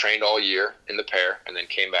we trained all year in the pair, and then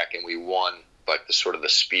came back and we won like the sort of the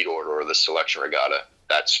speed order or the selection regatta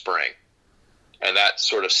that spring. And that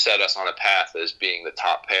sort of set us on a path as being the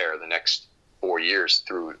top pair the next 4 years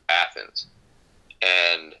through Athens.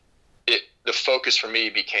 And the focus for me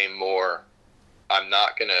became more, I'm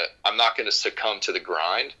not gonna succumb to the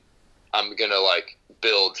grind. I'm gonna like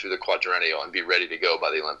build through the quadrennial and be ready to go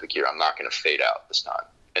by the Olympic year. I'm not gonna fade out this time.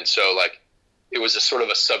 And so like it was a sort of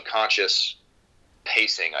a subconscious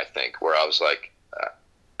pacing, I think, where I was like,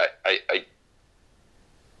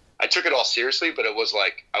 I took it all seriously, but it was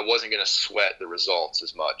like I wasn't gonna sweat the results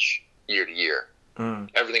as much year to year.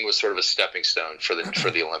 Everything was sort of a stepping stone for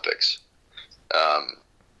the Olympics.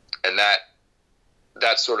 And that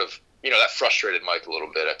sort of, that frustrated Mike a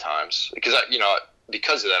little bit at times, because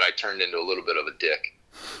because of that, I turned into a little bit of a dick,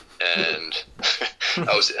 and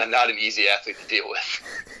I was not an easy athlete to deal with.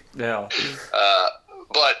 Yeah.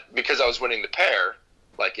 But because I was winning the pair,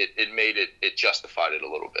 like it justified it a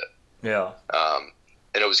little bit. Yeah.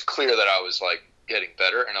 And it was clear that I was like getting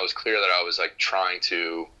better, and I was clear that I was like trying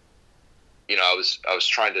to, I was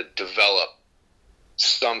trying to develop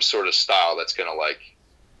some sort of style that's going to like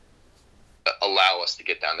allow us to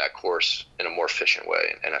get down that course in a more efficient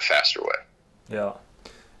way and a faster way. Yeah.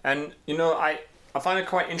 And, I find it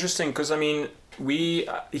quite interesting because, I mean, we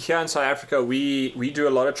here in South Africa, we do a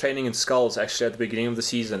lot of training in sculls actually at the beginning of the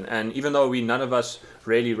season. And even though none of us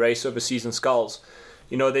really race overseas in sculls,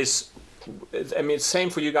 it's the same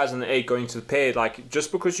for you guys in the 8 going to the pair. Like,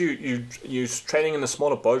 just because you're training in the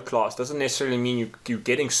smaller boat class doesn't necessarily mean you're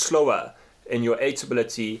getting slower in your 8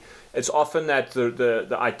 ability. It's often that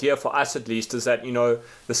the idea for us at least is that,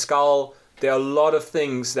 the scull, there are a lot of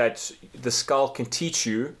things that the scull can teach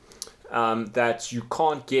you that you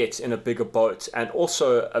can't get in a bigger boat. And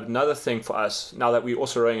also another thing for us, now that we're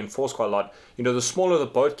also rowing in force quite a lot, the smaller the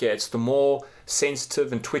boat gets, the more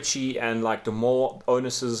sensitive and twitchy and like the more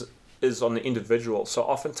onus is on the individual. So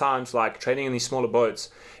oftentimes, like training in these smaller boats,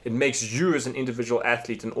 it makes you as an individual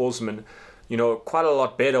athlete and oarsman, quite a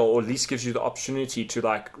lot better, or at least gives you the opportunity to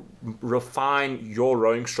like refine your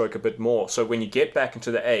rowing stroke a bit more. So when you get back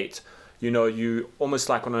into the 8, you almost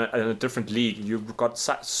like on a different league. You've got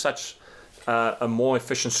such a more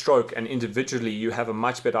efficient stroke, and individually you have a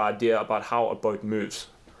much better idea about how a boat moves.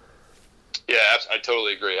 Yeah, I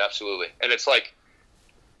totally agree. Absolutely. And it's like,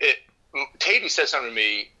 Tatey said something to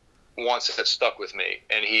me once that stuck with me.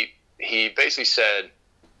 And he basically said,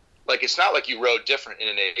 like, it's not like you row different in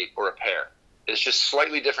an 8 or a pair. It's just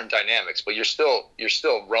slightly different dynamics, but you're still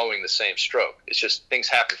rowing the same stroke. It's just things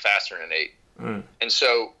happen faster in an 8. And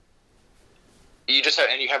so you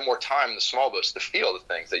have more time in the small boats to feel the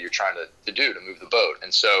things that you're trying to do to move the boat.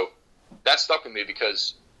 And so that stuck with me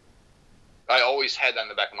because I always had that in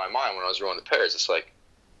the back of my mind when I was rowing the pairs. It's like,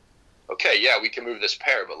 okay, yeah, we can move this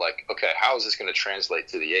pair, but like, okay, how is this going to translate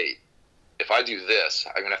to the 8? If I do this,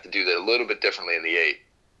 I'm going to have to do that a little bit differently in the 8.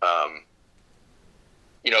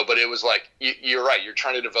 But it was like, you're right. You're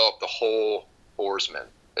trying to develop the whole oarsman.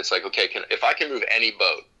 It's like, okay, if I can move any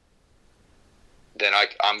boat, then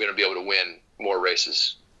I'm going to be able to win more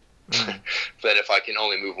races than if I can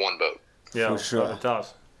only move one boat. Yeah, for sure. It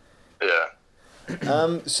does.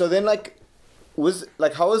 Yeah. So then, like,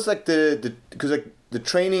 how was like because like the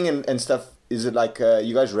training and stuff? Is it like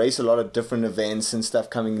you guys race a lot of different events and stuff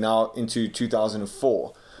coming now into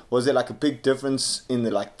 2004? Was there like a big difference in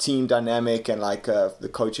the like team dynamic and like the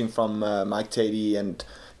coaching from Mike Tatey and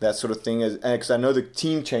that sort of thing? Because I know the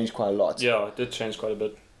team changed quite a lot. Yeah, it did change quite a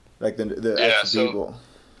bit. Like the so people.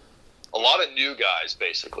 A lot of new guys,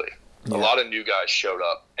 basically. Yeah. A lot of new guys showed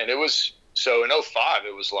up, and it was so in 05.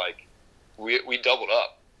 It was like we doubled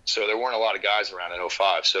up. So there weren't a lot of guys around in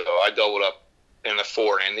 05. So I doubled up in the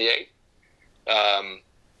 4 and the 8.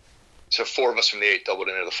 So 4 of us from the 8 doubled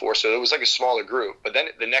into the 4. So it was like a smaller group. But then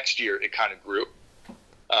the next year it kind of grew.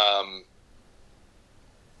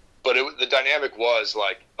 But the dynamic was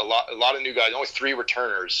like a lot of new guys. Only 3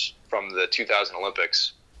 returners from the 2000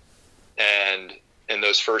 Olympics, and in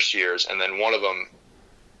those first years, and then one of them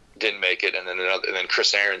didn't make it, and then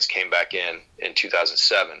Chris Aarons came back in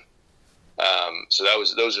 2007. So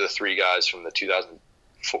those are the 3 guys from the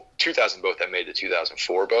 2000 boat that made the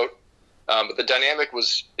 2004 boat. But the dynamic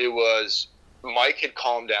was Mike had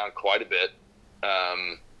calmed down quite a bit.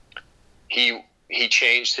 He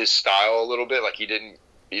changed his style a little bit. Like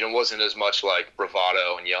wasn't as much like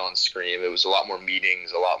bravado and yell and scream. It was a lot more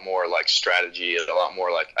meetings, a lot more like strategy, a lot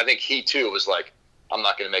more like, I think he too was like, I'm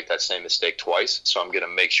not going to make that same mistake twice. So I'm going to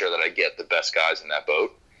make sure that I get the best guys in that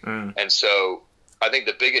boat. And so I think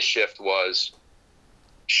the biggest shift was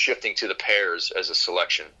shifting to the pairs as a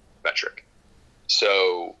selection metric.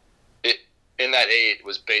 So in that 8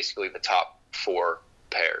 was basically the top 4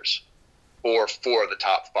 pairs, or 4 of the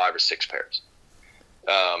top 5 or 6 pairs.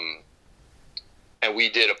 And we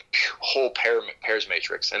did a whole pairs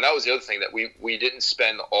matrix. And that was the other thing, that we didn't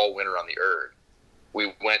spend all winter on the erg.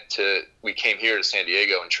 We came here to San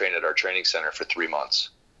Diego and trained at our training center for 3 months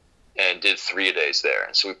and did 3-a-days there.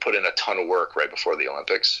 And so we put in a ton of work right before the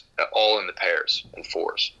Olympics, all in the pairs and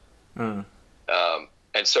 4s.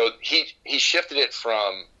 And so he shifted it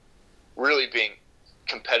from really being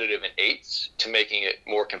competitive in 8s to making it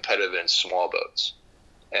more competitive in small boats.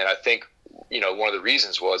 And I think, one of the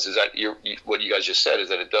reasons is that what you guys just said is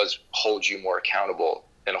that it does hold you more accountable,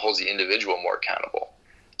 and it holds the individual more accountable.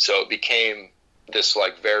 So it became this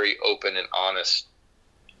like very open and honest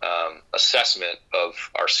assessment of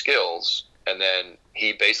our skills, and then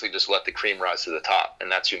he basically just let the cream rise to the top,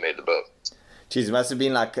 and that's who made the boat. Jeez, it must have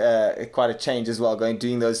been like quite a change as well,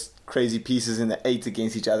 doing those crazy pieces in the 8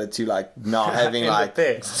 against each other to like now having like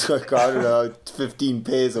I don't know 15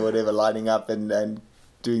 pairs or whatever lining up and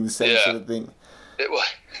doing the same sort of thing. It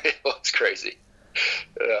was crazy.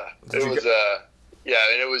 Yeah,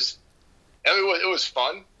 it was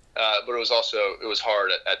fun, but it was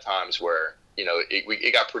hard at times where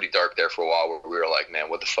it got pretty dark there for a while, where we were like, man,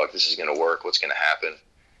 what the fuck, this is going to work? What's going to happen?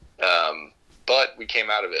 But we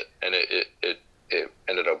came out of it, and it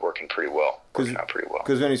ended up working out pretty well.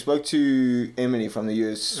 Because when we spoke to Emily from the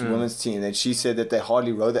US women's team, and she said that they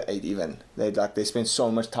hardly row the 8 even. They spend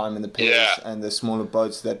so much time in the pairs and the smaller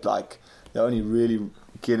boats that like they only really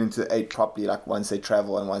get into the 8 properly like once they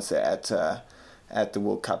travel and once they're at the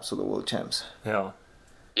World Cups or the World Champs. Yeah.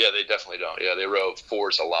 Yeah, they definitely don't. Yeah, they row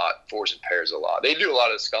 4s a lot, 4s and pairs a lot. They do a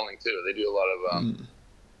lot of sculling too. They do a lot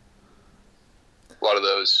of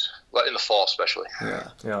those in the fall, especially.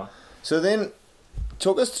 Yeah. So then,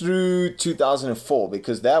 talk us through 2004,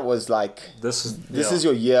 because that was like this is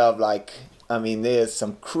your year of like, I mean, there's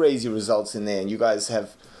some crazy results in there, and you guys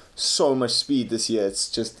have so much speed this year. It's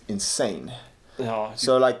just insane. Yeah.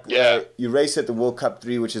 So like you race at the World Cup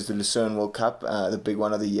 3, which is the Lucerne World Cup, the big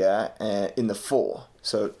one of the year, in the 4.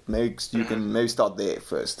 So maybe you can start there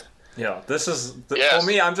first. Yeah, this is for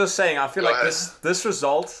me. I'm just saying. I feel like this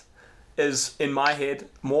result is in my head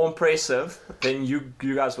more impressive than you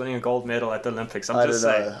guys winning a gold medal at the Olympics. I don't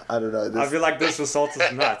know. I feel like this result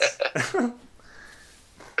is nuts.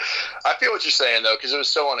 I feel what you're saying though, because it was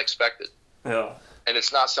so unexpected. Yeah. And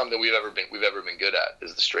it's not something we've ever been good at,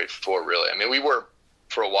 is the straight 4, really. I mean, we were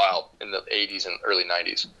for a while in the 80s and early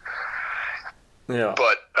 90s. Yeah.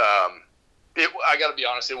 But I got to be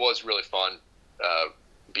honest, it was really fun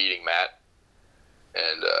beating Matt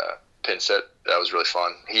and Pinset. That was really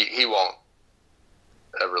fun. He won't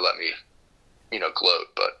ever let me gloat,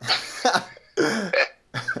 but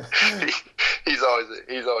he's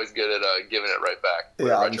always good at giving it right back.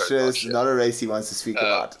 Yeah, I'm sure it's not a race he wants to speak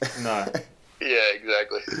about. No. Yeah,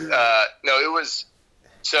 exactly. No, it was.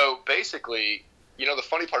 So basically, the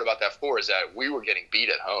funny part about that 4 is that we were getting beat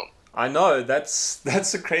at home. I know, that's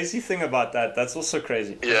the crazy thing about that. That's also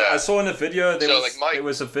crazy. Yeah. I saw in a video, there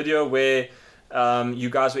was a video where you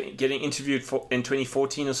guys were getting interviewed in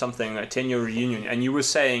 2014 or something, a 10-year reunion, and you were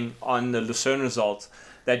saying on the Lucerne result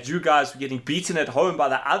that you guys were getting beaten at home by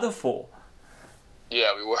the other 4.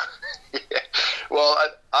 Yeah, we were. Yeah. Well,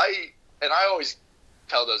 I always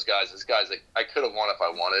tell those guys, like, I could have won if I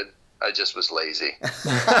wanted. I just was lazy.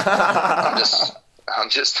 I'm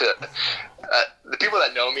just the people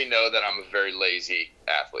that know me know that I'm a very lazy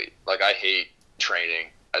athlete. Like, I hate training.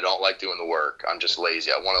 I don't like doing the work. I'm just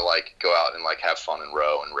lazy. I want to, like, go out and, like, have fun and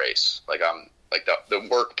row and race. Like, I'm like the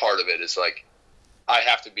work part of it is like I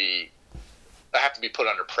have to be put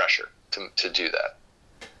under pressure to do that.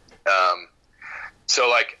 So,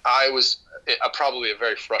 like, I was probably a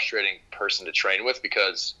very frustrating person to train with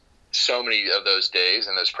because so many of those days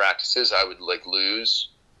and those practices I would, like, lose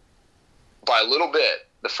by a little bit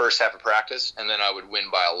the first half of practice, and then I would win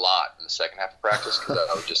by a lot in the second half of practice because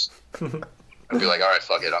I would just I'd be like, all right,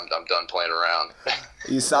 fuck it, I'm done playing around.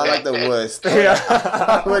 You sound like the worst. Yeah.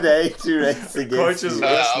 I would hate to race against Coach's you.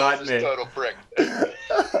 worst I was nightmare. just a total prick.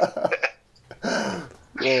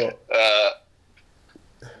 Yeah.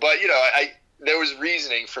 But there was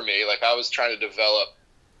reasoning for me. Like, I was trying to develop,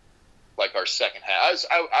 like, our second half.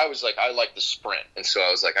 I was like, I like the sprint, and so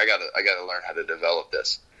I was like, I gotta learn how to develop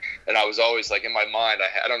this. And I was always like, in my mind,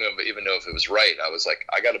 I don't even know if it was right. I was like,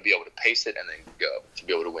 I got to be able to pace it and then go to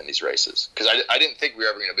be able to win these races. Because I didn't think we were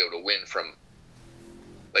ever going to be able to win from,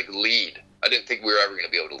 like, lead. I didn't think we were ever going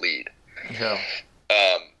to be able to lead. Yeah.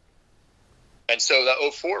 And so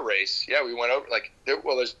the 04 race, yeah, we went over, like,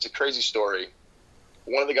 there's a crazy story.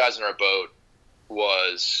 One of the guys in our boat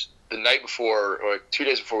was the night before, or 2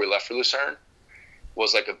 days before we left for Lucerne,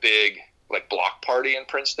 was, like, a big, like, block party in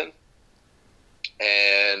Princeton.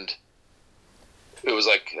 And it was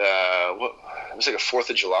like it was like a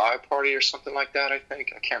 4th of July party or something like that, I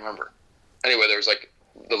think. I can't remember. Anyway, there was, like,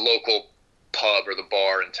 the local pub or the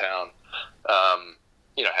bar in town,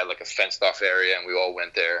 had, like, a fenced off area, and we all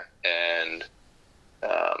went there and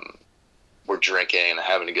we're drinking and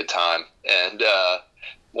having a good time. And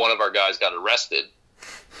one of our guys got arrested,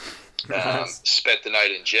 spent the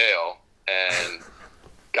night in jail, and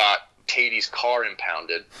got Tatey's car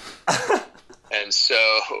impounded. And so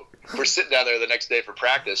we're sitting down there the next day for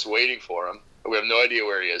practice waiting for him. We have no idea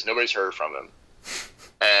where he is. Nobody's heard from him.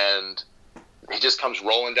 And he just comes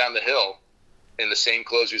rolling down the hill in the same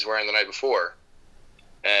clothes he was wearing the night before.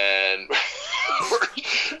 And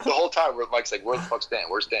the whole time, Mike's like, where the fuck's Dan?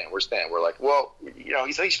 Where's Dan? Where's Dan? We're like, well,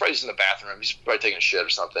 he's probably just in the bathroom. He's probably taking a shit or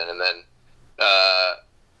something. And then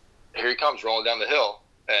here he comes rolling down the hill.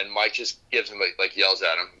 And Mike just gives him, like, yells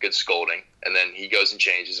at him, good scolding. And then he goes and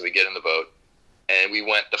changes, and we get in the boat. And we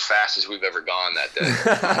went the fastest we've ever gone that day,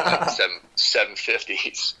 like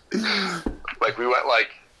 750s. Like, we went, like,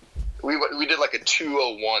 we did, like, a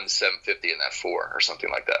 2:01 750 in that 4 or something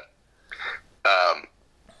like that.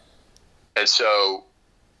 And so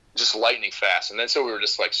just lightning fast. And then so we were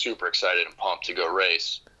just, like, super excited and pumped to go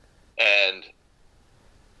race. And,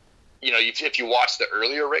 if you watch the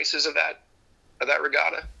earlier races of that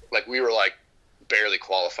regatta, like, we were, like, barely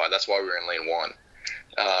qualified. That's why we were in lane 1.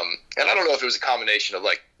 And I don't know if it was a combination of,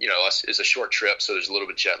 like, us is a short trip, so there's a little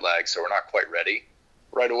bit jet lag, so we're not quite ready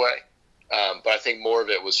right away. But I think more of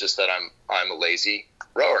it was just that I'm a lazy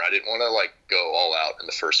rower. I didn't want to, like, go all out in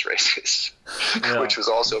the first races, which was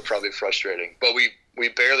also probably frustrating. But we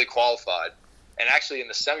barely qualified. And actually in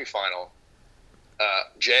the semifinal,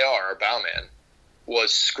 JR, our bowman,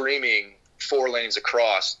 was screaming 4 lanes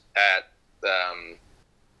across at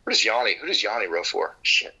who does Yanni row for?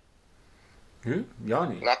 Shit. Who?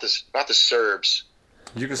 Yanni? Not the Serbs.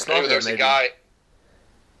 Yugoslavia, anyway, there was maybe. a guy.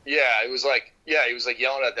 Yeah, he was like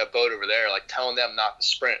yelling at that boat over there, like telling them not to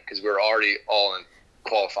sprint because we were already all in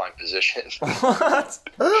qualifying position. What?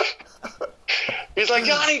 He's like,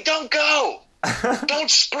 Yanni, don't go,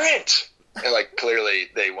 don't sprint. And, like, clearly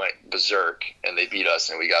they went berserk and they beat us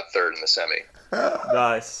and we got 3rd in the semi.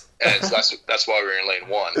 Nice. And so that's why we were in lane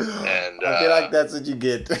 1. And I feel like that's what you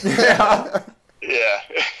get. Yeah.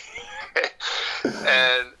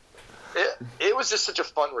 And it was just such a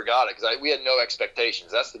fun regatta because we had no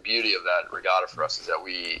expectations. That's the beauty of that regatta for us, is that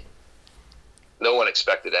no one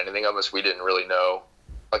expected anything of us. We didn't really know.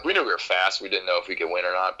 Like, we knew we were fast. We didn't know if we could win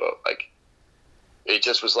or not, but, like, it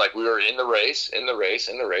just was like we were in the race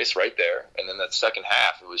right there. And then that second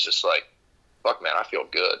half, it was just like fuck, man, I feel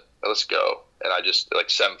good. Let's go. And I just, like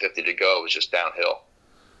 7:50 to go, was just downhill.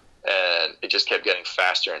 And it just kept getting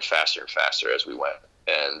faster and faster and faster as we went.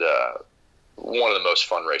 And one of the most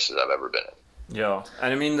fun races I've ever been in. Yeah,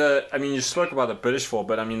 and I mean, you spoke about the British fall,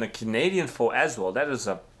 but I mean the Canadian fall as well. That is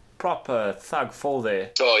a proper thug fall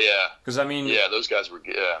there. Oh yeah, because I mean, yeah, those guys were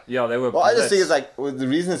yeah, they were. Well, I just think it's like the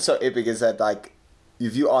reason it's so epic is that like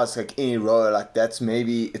if you ask like any rower, like that's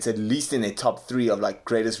maybe it's at least in their top 3 of like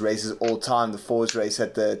greatest races all time. The Fords race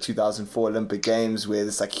at the 2004 Olympic Games, where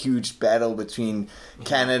there's like huge battle between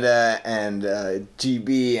Canada and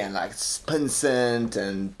GB and like Pinsent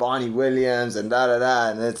and Barney Williams and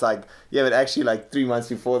and it's like but actually like 3 months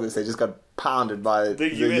before this they just got pounded by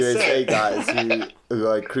the USA guys who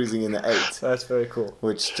are cruising in the 8. That's very cool.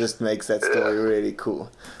 Which just makes that story really cool.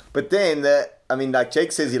 But then, like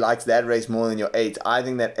Jake says he likes that race more than your 8. I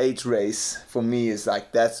think that 8 race, for me, is like,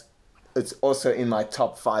 it's also in my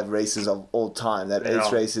top 5 races of all time. That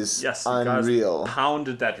 8 race is unreal. Guys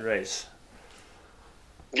pounded that race.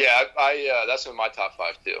 Yeah, I that's in my top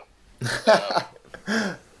 5 too.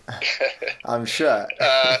 I'm sure.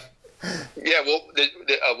 Yeah, well,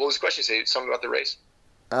 what was the question? Say something about the race.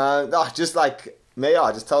 Just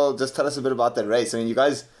tell us a bit about that race. I mean, you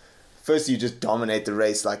guys, first you just dominate the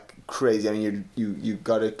race like crazy. I mean, you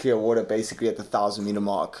got to clear water basically at the 1,000-meter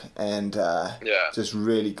mark, and just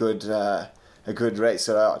really good, a good race.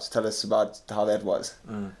 So just tell us about how that was.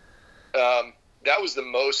 That was the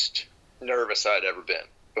most nervous I'd ever been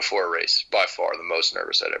before a race, by far the most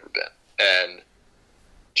nervous I'd ever been. And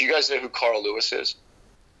do you guys know who Carl Lewis is?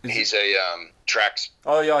 He's a tracks.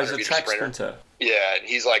 Oh yeah, he's a track sprinter. Yeah, and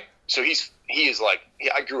he's like, so he is like,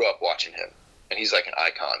 I grew up watching him, and he's like an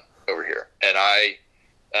icon over here. And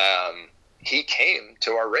he came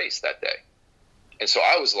to our race that day, and so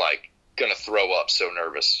I was like gonna throw up, so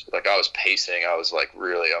nervous. Like I was pacing. I was like,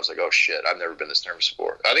 oh shit, I've never been this nervous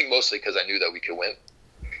before. I think mostly because I knew that we could win.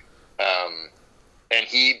 And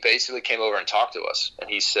he basically came over and talked to us, and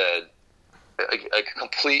he said, a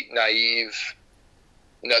complete naive.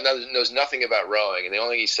 Knows nothing about rowing, and the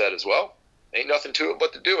only thing he said is, well, ain't nothing to it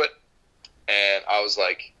but to do it. And I was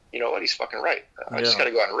like, you know what, he's fucking right. I just got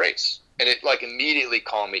to go out and race. And it like immediately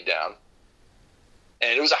calmed me down.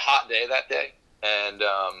 And it was a hot day that day. And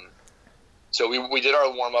so we did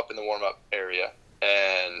our warm-up in the warm-up area,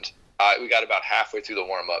 and we got about halfway through the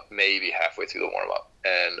warm-up, maybe halfway through the warm-up,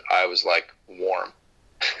 and I was like warm.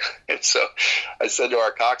 And so I said to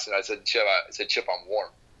our coxswain, I said, Chip, I'm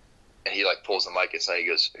warm. And he like pulls the mic and he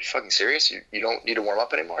goes, "Are you fucking serious? You don't need to warm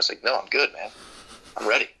up anymore?" I was like, "No, I'm good, man. I'm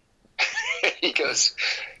ready." He goes,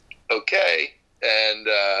 "Okay." And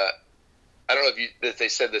I don't know if they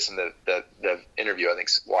said this in the interview. I think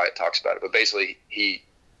Wyatt talks about it, but basically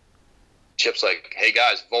Chip's like, "Hey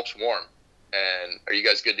guys, Volp's warm, and are you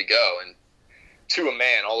guys good to go?" And to a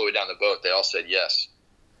man, all the way down the boat, they all said yes.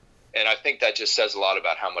 And I think that just says a lot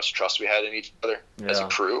about how much trust we had in each other as a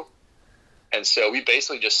crew. And so we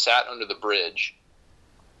basically just sat under the bridge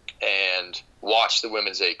and watched the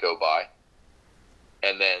women's 8 go by,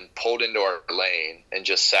 and then pulled into our lane and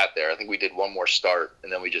just sat there. I think we did one more start,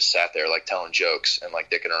 and then we just sat there like telling jokes and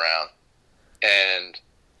like dicking around. And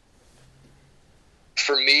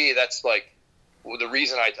for me, that's like the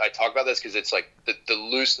reason I talk about this, because it's like the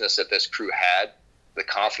looseness that this crew had, the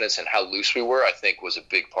confidence and how loose we were, I think was a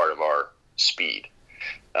big part of our speed.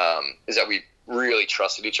 Is that we really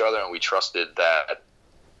trusted each other, and we trusted that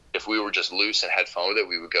if we were just loose and had fun with it,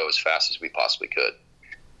 we would go as fast as we possibly could.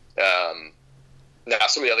 Now,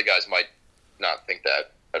 some of the other guys might not think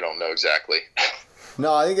that. I don't know exactly.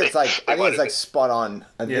 No, I think it's like spot on.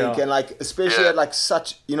 I think, and like especially at like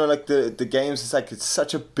such, like the games, it's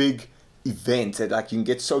such a big event that like you can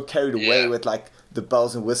get so carried away with like the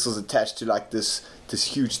bells and whistles attached to like this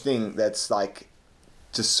huge thing that's like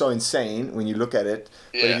just so insane when you look at it.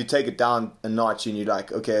 But if you take it down a notch and you're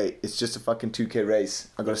like, okay, it's just a fucking 2K race.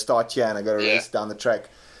 I got to start here and I got to race down the track.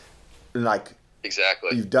 And like,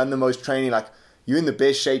 exactly, you've done the most training. Like, you're in the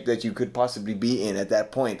best shape that you could possibly be in at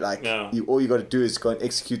that point. Like, all you got to do is go and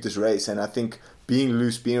execute this race. And I think being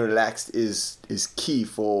loose, being relaxed is key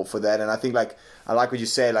for that. And I think like, I like what you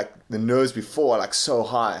say, like the nerves before are like so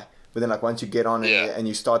high, but then like once you get on and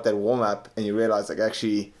you start that warm up and you realize like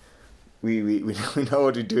actually we know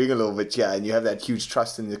what we're doing a little bit, and you have that huge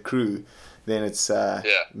trust in the crew, then it's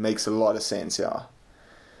makes a lot of sense. So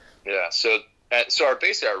our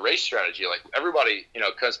race strategy, like everybody,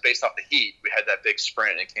 because based off the heat, we had that big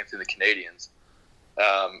sprint and it came through the Canadians,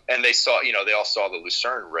 and they all saw the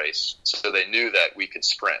Lucerne race, so they knew that we could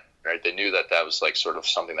sprint, right? They knew that was like sort of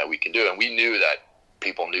something that we could do, and we knew that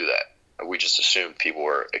people knew that. We just assumed people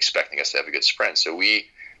were expecting us to have a good sprint, so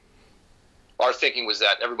our thinking was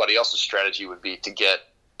that everybody else's strategy would be to get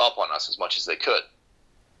up on us as much as they could.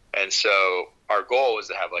 And so our goal was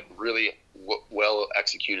to have like really well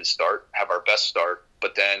executed start, have our best start,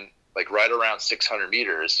 but then like right around 600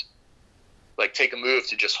 meters, like take a move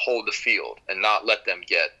to just hold the field and not let them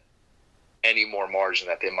get any more margin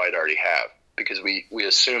that they might already have, because we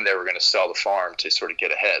assumed they were going to sell the farm to sort of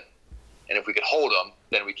get ahead. And if we could hold them,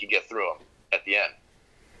 then we could get through them at the end.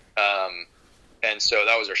 And so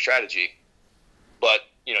that was our strategy. But,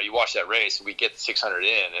 you know, you watch that race, we get the 600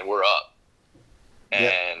 in and we're up.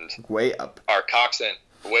 And way up. Our coxswain,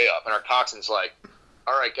 way up. And our coxswain's like,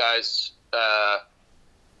 all right, guys,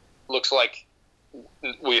 looks like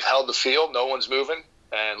we've held the field. No one's moving.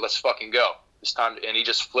 And let's fucking go. It's time. And he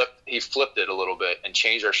just flipped it a little bit and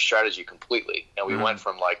changed our strategy completely. And we went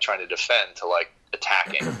from like trying to defend to like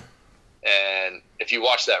attacking. And if you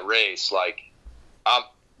watch that race, like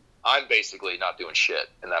I'm basically not doing shit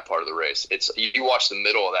in that part of the race. It's you watch the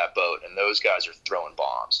middle of that boat, and those guys are throwing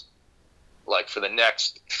bombs. Like for the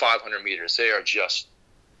next 500 meters, they are just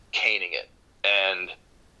caning it, and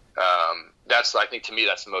that's, I think, to me,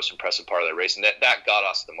 that's the most impressive part of the race, and that got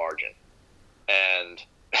us the margin. And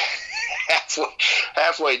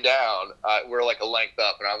halfway down, we're like a length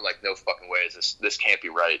up, and I'm like, no fucking way, this can't be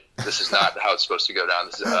right. This is not how it's supposed to go down.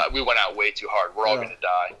 This is, we went out way too hard. We're all gonna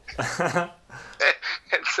die.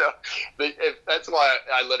 And so that's why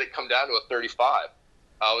I let it come down to a 35.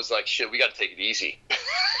 I was like, shit, we got to take it easy.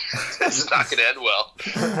 This is not going to end well.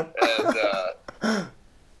 And,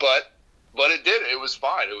 but it did. It was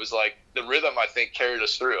fine. It was like the rhythm, I think, carried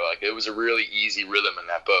us through. Like it was a really easy rhythm in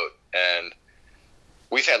that boat. And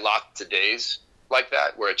we've had lots of days like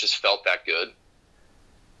that where it just felt that good.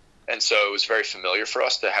 And so it was very familiar for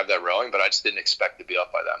us to have that rowing, but I just didn't expect to be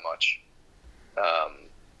up by that much.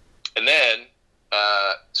 And then,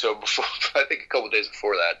 so before, I think a couple of days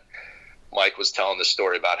before that, Mike was telling this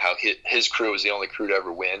story about how his crew was the only crew to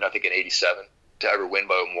ever win, I think in 87, to ever win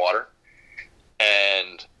by open water.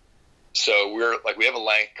 And so we have a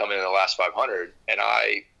length coming in the last 500, and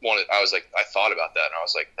I thought about that, and I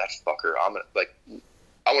was like, that fucker, I want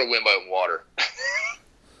to win by open water.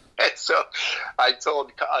 And so I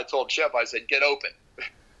told Shep, I said, get open.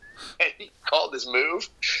 And he called this move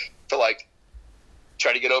to like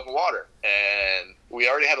try to get open water, and we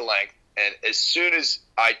already had a length, and as soon as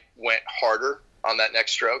I went harder on that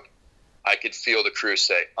next stroke, I could feel the crew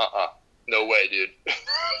say, no way, dude.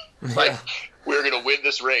 Like, we're going to win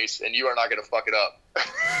this race, and you are not going to fuck it up.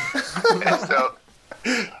 And so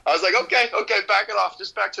I was like, okay, back it off,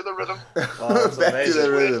 just back to the rhythm. Wow, that's Back amazing. to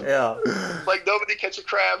the rhythm. Yeah. Like, nobody catch a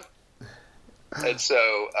crab. And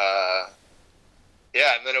so,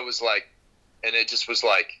 and then it was like, and it just was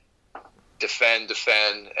like, defend,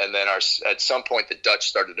 and then at some point the Dutch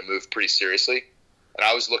started to move pretty seriously, and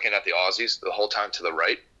I was looking at the Aussies the whole time to the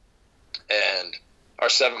right, and our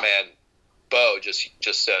 7-man Bo just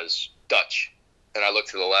says Dutch, and I look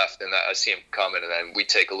to the left, and I see him coming, and then we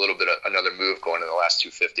take a little bit of another move going in the last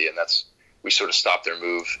 250, and we sort of stopped their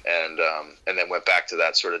move, and then went back to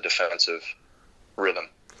that sort of defensive rhythm,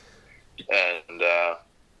 and the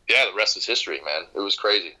rest is history, man. It was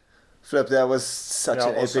crazy. Flip, that was such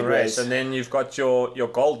an epic race. And then you've got your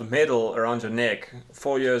gold medal around your neck.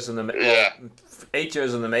 8 years in the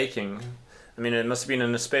making. I mean, it must have been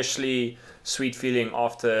an especially sweet feeling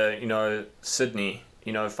after, Sydney,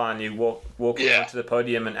 finally walking onto the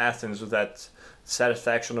podium in Athens with that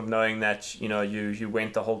satisfaction of knowing that, you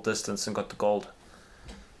went the whole distance and got the gold.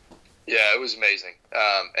 Yeah, it was amazing.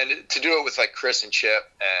 And to do it with like Chris and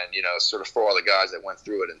Chip and, sort of 4 other guys that went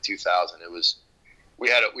through it in 2000, it was... We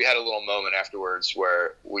had a little moment afterwards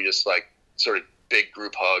where we just like sort of big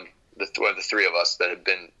group hug the 3 of us that had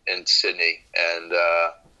been in Sydney, and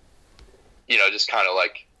just kind of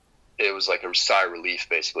like it was like a sigh of relief,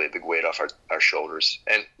 basically, a big weight off our shoulders.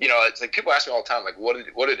 And it's like people ask me all the time, like, what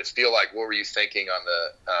did it feel like? What were you thinking on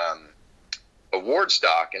the award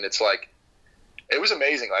stock? And it's like, it was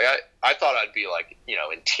amazing. Like I thought I'd be like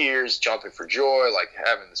in tears, jumping for joy, like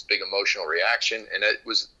having this big emotional reaction, and it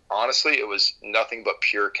was. Honestly, it was nothing but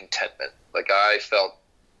pure contentment. Like I felt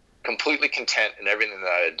completely content in everything that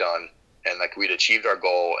I had done, and like we'd achieved our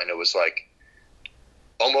goal, and it was like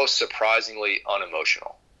almost surprisingly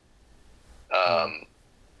unemotional.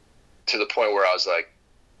 To the point where I was like,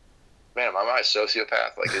 man, am I a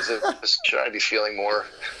sociopath? Like, should I be feeling more?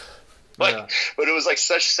 But it was like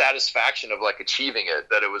such satisfaction of like achieving it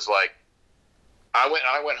that it was like,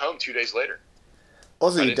 I went home 2 days later.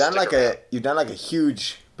 Also, you've done like a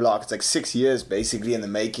huge block. It's like 6 years basically in the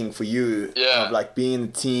making for you of like being in the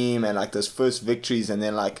team and like those first victories, and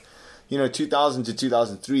then like 2000 to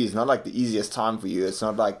 2003 is not like the easiest time for you. It's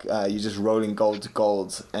not like you're just rolling gold to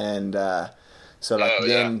gold. And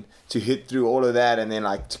to hit through all of that and then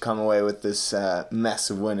like to come away with this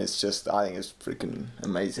massive win, I think it's freaking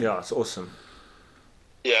amazing. Yeah, it's awesome.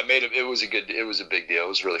 Yeah, it was a big deal. It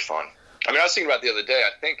was really fun. I was thinking about it the other day.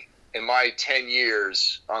 I think in my 10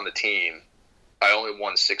 years on the team, I only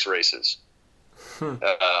won 6 races. And,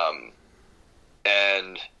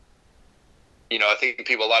 I think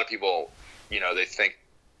a lot of people, they think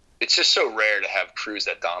it's just so rare to have crews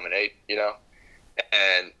that dominate,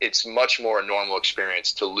 and it's much more a normal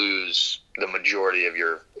experience to lose the majority of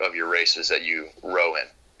your races that you row in.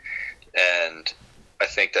 And I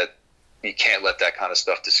think that you can't let that kind of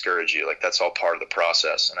stuff discourage you. Like, that's all part of the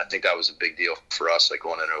process. And I think that was a big deal for us. Like,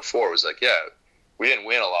 going in 04 was like, yeah, we didn't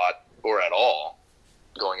win a lot or at all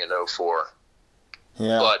going into 04.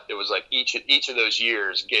 Yeah. But it was like each of those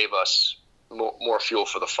years gave us more fuel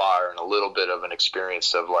for the fire and a little bit of an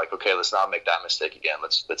experience of like, okay, let's not make that mistake again.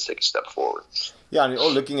 Let's take a step forward. Yeah, and you're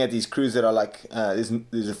all looking at these crews that are like,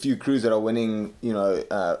 there's a few crews that are winning,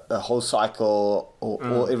 a whole cycle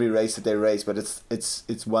or every race that they race, but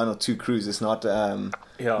it's one or two crews. It's not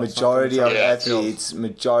majority of athletes.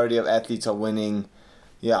 Majority of athletes are winning,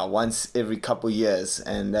 once every couple of years,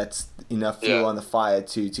 and that's enough fuel on the fire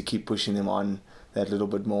to keep pushing them on that little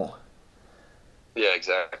bit more. Yeah,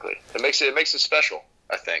 exactly. It makes it special,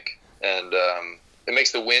 I think, and it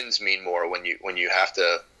makes the wins mean more when you have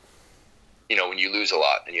to, when you lose a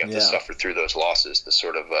lot and you have to suffer through those losses to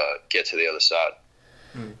sort of get to the other side.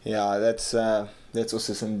 Yeah, that's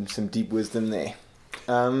also some deep wisdom there.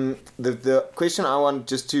 The question I want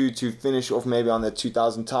just to finish off maybe on the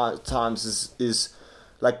 2000 times is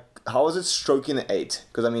like, how was it stroking the 8?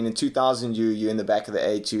 Because in 2000 you're in the back of the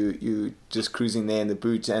 8, you just cruising there in the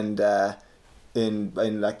boot, and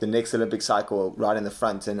in like the next Olympic cycle right in the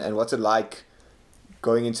front, and what's it like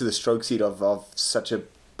going into the stroke seat of such a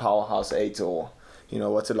powerhouse 8, or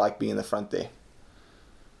what's it like being in the front there?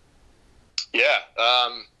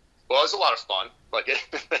 Well, it was a lot of fun, like,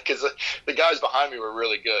 because the guys behind me were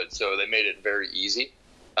really good, so they made it very easy.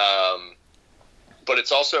 But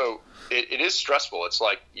it's also it is stressful. It's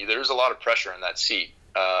like there's a lot of pressure in that seat,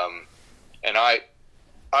 and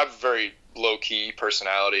I'm very low-key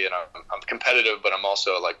personality, and I'm competitive, but I'm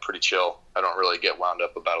also like pretty chill. I don't really get wound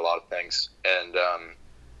up about a lot of things, and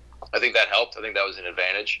I think that helped. I think that was an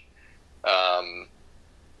advantage. Like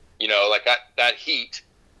that heat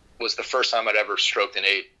was the first time I'd ever stroked an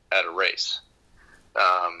 8 at a race.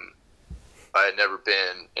 I had never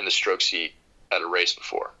been in the stroke seat at a race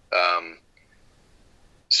before,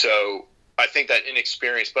 so I think that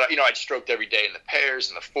inexperience, but I'd stroked every day in the pairs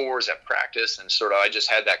and the 4s at practice, and sort of I just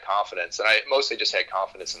had that confidence, and I mostly just had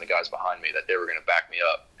confidence in the guys behind me that they were going to back me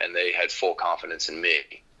up, and they had full confidence in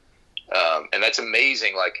me. And that's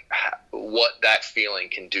amazing, like what that feeling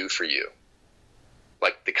can do for you,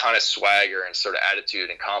 like the kind of swagger and sort of attitude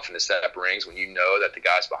and confidence that brings when you know that the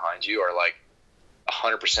guys behind you are like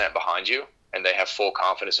 100% behind you, and they have full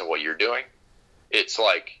confidence in what you're doing. It's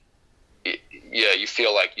like, you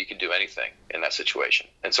feel like you could do anything in that situation.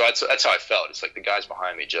 And so that's how I felt. It's like the guys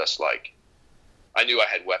behind me, just like, I knew I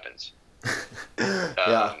had weapons.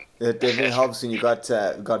 It definitely helps when you got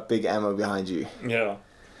big ammo behind you. Yeah,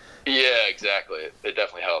 exactly. It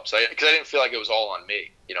definitely helps. Because I didn't feel like it was all on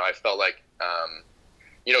me. I felt like,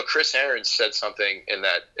 Chris Aaron said something in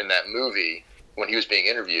that movie when he was being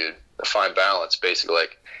interviewed, The Fine Balance, basically,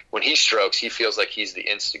 like when he strokes, he feels like he's the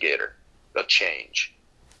instigator of change.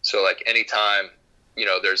 So like anytime,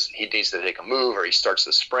 he needs to take a move or he starts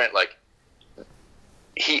the sprint, like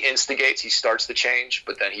he instigates, he starts the change,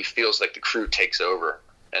 but then he feels like the crew takes over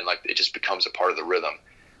and like it just becomes a part of the rhythm.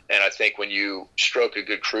 And I think when you stroke a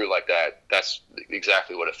good crew like that, that's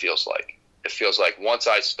exactly what it feels like. It feels like once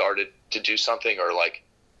I started to do something, or like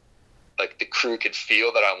the crew could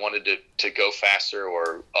feel that I wanted to go faster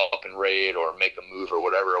or up and raid or make a move or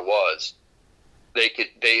whatever it was,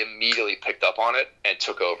 they immediately picked up on it and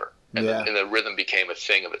took over, and the rhythm became a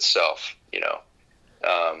thing of itself.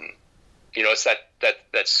 It's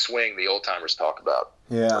that swing the old timers talk about.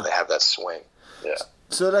 Yeah, they have that swing. Yeah.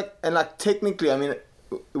 So technically,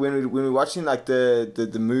 when we're watching like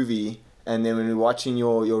the movie, and then when we're watching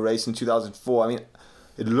your race in 2004,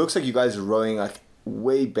 it looks like you guys are rowing like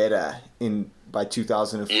way better by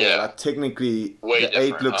 2004. Yeah. Like technically, way the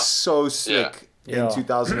 8 looks so slick in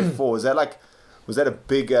 2004. Is that like? Was that a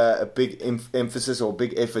big emphasis or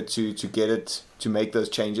big effort to get it to make those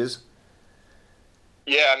changes?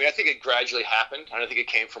 Yeah, I think it gradually happened. I don't think it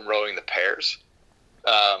came from rowing the pairs.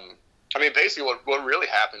 Basically what really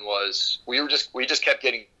happened was we just kept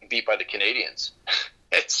getting beat by the Canadians,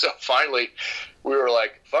 And so finally we were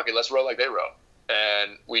like, fuck it, let's row like they row.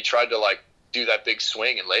 And we tried to like do that big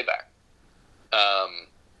swing and layback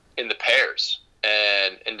in the pairs,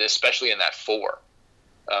 and especially in that 4.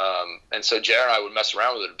 And so Jared and I would mess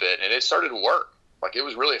around with it a bit, and it started to work. Like, it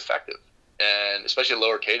was really effective, and especially at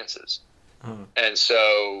lower cadences. And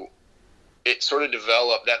so it sort of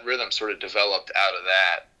developed, that rhythm sort of developed out of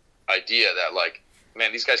that idea that, like,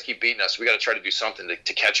 man, these guys keep beating us. We got to try to do something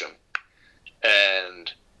to catch them.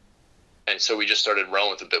 And so we just started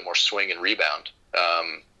rowing with a bit more swing and rebound.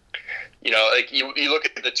 You know, like you look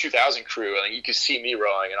at the 2000 crew, and you can see me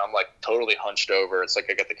rowing, and I'm like totally hunched over. It's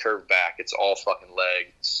like I got the curved back. It's all fucking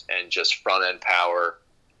legs and just front end power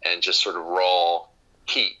and just sort of raw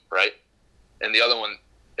heat, right? And the other one,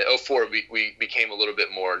 at 04, we became a little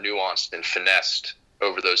bit more nuanced and finessed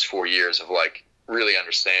over those 4 years of like really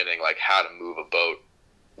understanding like how to move a boat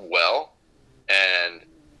well. And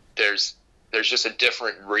there's just a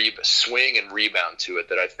different swing and rebound to it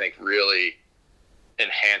that I think really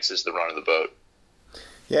enhances the run of the boat.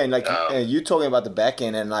 Yeah, and like you talking about the back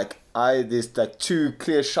end, and like there's like 2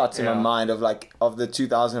 clear shots in my mind of the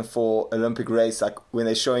 2004 Olympic race, like when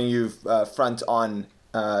they're showing you front on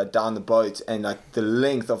down the boat, and like the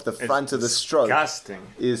length of the front of the stroke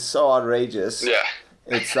is so outrageous. Yeah.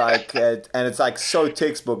 It's like, and it's like so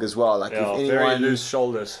textbook as well. Like if anyone, very loose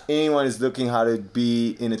shoulders. Anyone is looking how to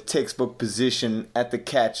be in a textbook position at the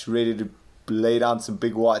catch, ready to lay down some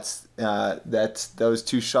big watts, those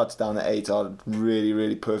 2 shots down the 8 are really,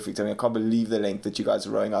 really perfect. I mean, I can't believe the length that you guys are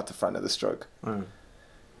rowing out the front of the stroke. Yeah,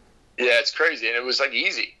 it's crazy, and it was like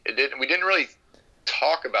easy. We didn't really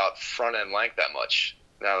talk about front end length that much.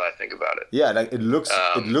 Now that I think about it, yeah, like it looks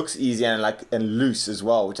easy and loose as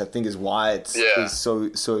well, which I think is why it's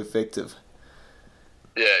so effective.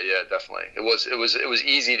 Yeah, definitely. It was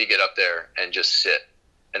easy to get up there and just sit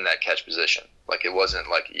in that catch position. Like it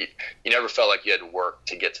wasn't like you never felt like you had to work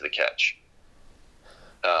to get to the catch.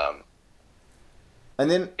 And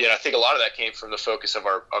then I think a lot of that came from the focus of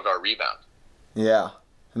our rebound. Yeah.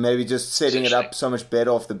 Maybe just setting it up so much better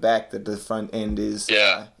off the back that the front end is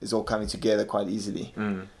all coming together quite easily.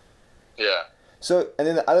 Yeah. So, and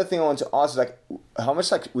then the other thing I want to ask is like, how much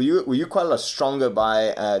like were you quite a lot stronger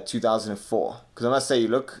by 2004? Because I must say you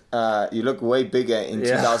look way bigger in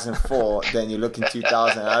 2004 than you look in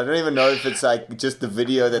 2000. I don't even know if it's like just the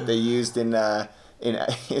video that they used in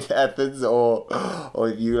Athens or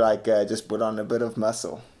if you like just put on a bit of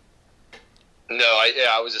muscle. No,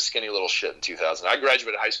 I was a skinny little shit in 2000. I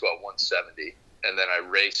graduated high school at 170, and then I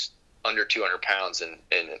raced under 200 pounds in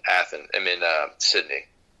Athens. I'm in Sydney,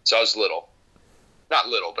 so I was little, not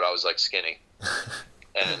little, but I was like skinny,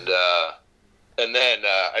 and then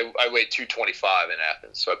I weighed 225 in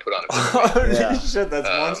Athens, so I put on a bit of weight. Shit, that's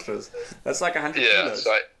monstrous. That's like 100 kilos.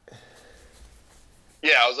 So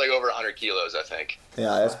I was like over 100 kilos, I think.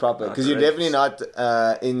 Yeah, that's proper. Because you're definitely not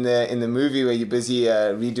in the movie where you're busy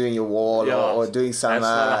redoing your wall or doing some.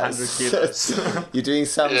 That's not 100 kilos. You're doing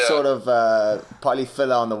some sort of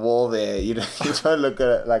polyfiller on the wall there. You don't look at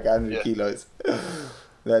it like 100 kilos.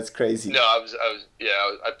 That's crazy. No,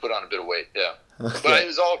 I put on a bit of weight. Yeah, okay. But it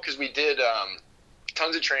was all because we did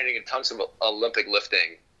tons of training and tons of Olympic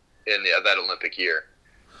lifting in that Olympic year.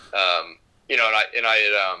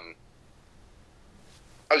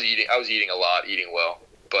 I was eating a lot, eating well,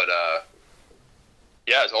 but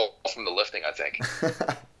it's all from the lifting, I think.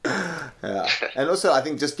 Yeah, and also I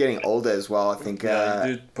think just getting older as well. I think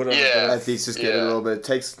athletes just get a little bit. It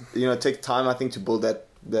takes time, I think, to build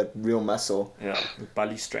that real muscle. Yeah,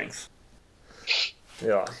 belly strength.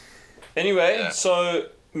 Yeah. Anyway, so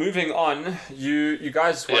moving on, you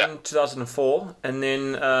guys won 2004, and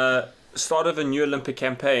then started a new Olympic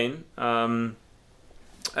campaign. I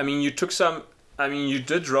mean, you took some. I mean, you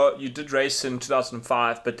did race in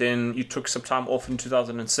 2005, but then you took some time off in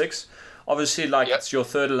 2006. Obviously, it's your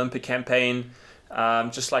third Olympic campaign.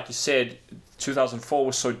 Just like you said, 2004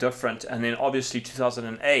 was so different, and then obviously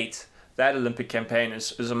 2008, that Olympic campaign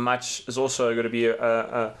is also going to be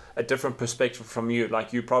a different perspective from you.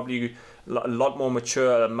 Like you're probably a lot more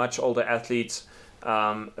mature, a much older athlete.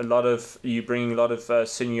 You bring a lot of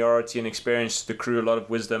seniority and experience to the crew, a lot of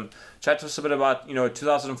wisdom. Chat to us a bit about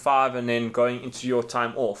 2005 and then going into your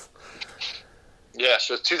time off. Yeah,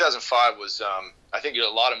 so 2005 was I think a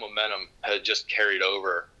lot of momentum had just carried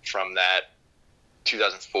over from that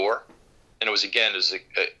 2004, and it was a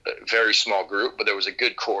very small group, but there was a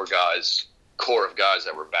good core of guys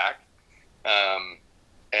that were back,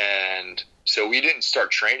 and so we didn't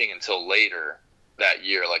start training until later that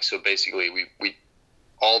year. Like so, basically we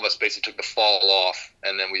all of us basically took the fall off,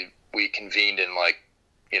 and then we convened in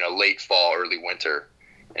late fall, early winter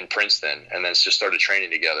in Princeton, and then just started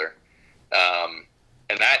training together.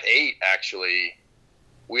 And that 8, actually,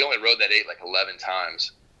 we only rode that 8 like 11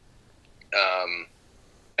 times.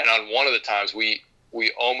 And on one of the times, we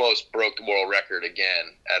almost broke the world record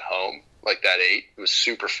again at home, like that 8. It was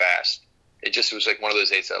super fast. It was like one of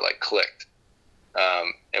those 8s that like clicked.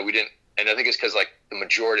 And we didn't, and I think it's because like the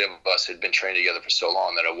majority of us had been training together for so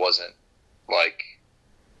long that it wasn't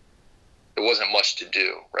much to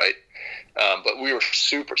do, right? But we were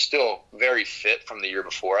still very fit from the year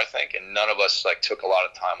before, I think, and none of us like took a lot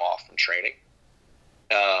of time off from training.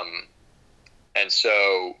 And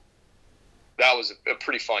so that was a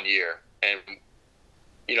pretty fun year. And,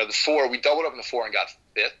 you know, the 4, we doubled up in the 4 and got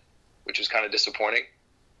 5th, which was kind of disappointing.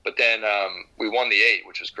 But then we won the 8,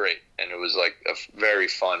 which was great. And it was like a very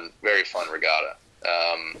fun regatta.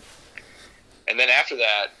 And then after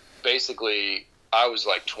that, basically, I was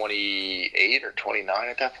like 28 or 29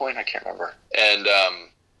 at that point. I can't remember. And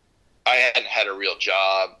I hadn't had a real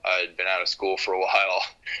job. I had been out of school for a while.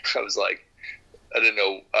 I was like, I didn't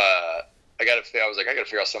know. I got to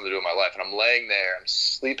figure out something to do with my life. And I'm laying there. I'm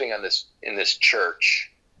sleeping in this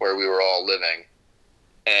church where we were all living.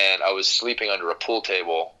 And I was sleeping under a pool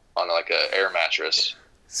table on like an air mattress.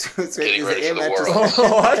 Getting ready for the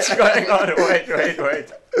world. What's going on?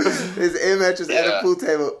 Wait. There's air mattress at a pool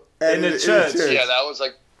table. In the church. Yeah, that was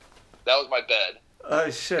my bed.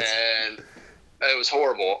 Oh shit! And it was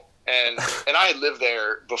horrible. And I had lived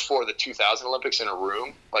there before the 2000 Olympics in a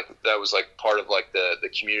room. Like that was like part of like the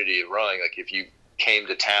community of rowing. Like if you came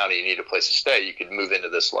to town and you needed a place to stay, you could move into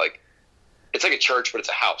this like, it's like a church, but it's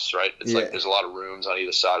a house, right? It's like there's a lot of rooms on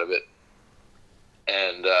either side of it.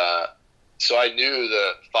 And so I knew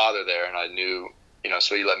the father there, and I knew, you know,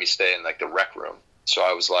 so he let me stay in like the rec room. So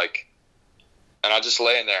I was like, and I was just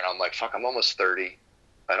laying there, and I'm like, fuck, I'm almost 30.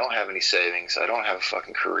 I don't have any savings. I don't have a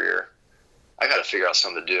fucking career. I got to figure out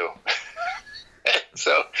something to do.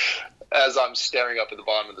 So as I'm staring up at the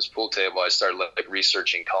bottom of this pool table, I started like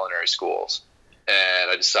researching culinary schools. And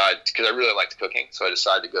I decided, because I really liked cooking, so I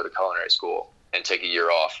decided to go to culinary school and take a year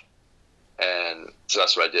off. And so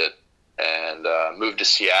that's what I did. And moved to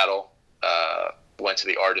Seattle, went to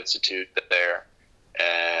the Art Institute there,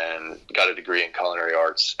 and got a degree in culinary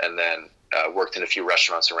arts. And then worked in a few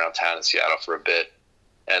restaurants around town in Seattle for a bit.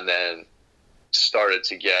 And then started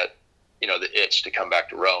to get, you know, the itch to come back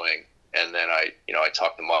to rowing. And then I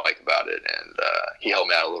talked to Mike about it, and he helped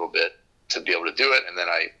me out a little bit to be able to do it. And then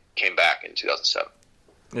I came back in 2007.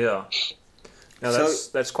 Yeah. Now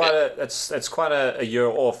that's quite a year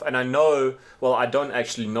off, and I know. Well, I don't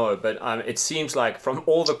actually know, but it seems like from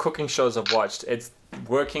all the cooking shows I've watched, it's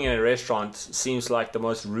working in a restaurant seems like the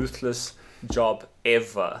most ruthless job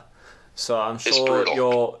ever. So I'm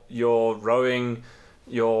sure your rowing,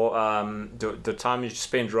 the time you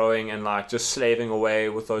spend rowing and like just slaving away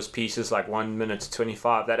with those pieces like 1 minute to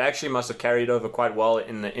 25, that actually must have carried over quite well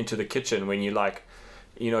into the kitchen when you like,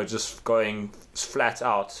 you know, just going flat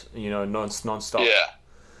out, you know, non-stop.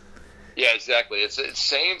 Yeah, exactly. It's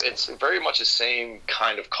very much the same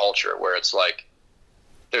kind of culture where it's like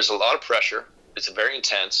there's a lot of pressure. It's very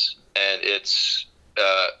intense, and it's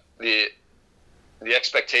the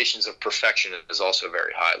expectations of perfection is also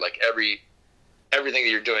very high. Like everything that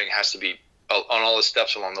you're doing has to be on all the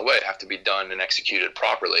steps along the way have to be done and executed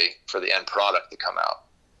properly for the end product to come out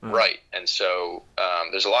right. And so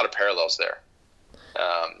there's a lot of parallels there.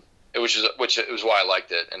 Which was why I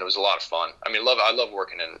liked it, and it was a lot of fun. I mean, I love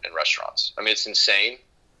working in restaurants. I mean, it's insane,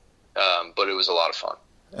 but it was a lot of fun.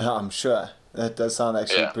 I'm sure that does sound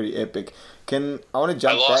actually pretty epic. I want to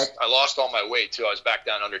jump back. I lost all my weight too. I was back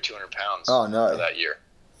down under 200 pounds. Oh no, for that year.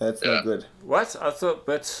 That's not good. What? I thought,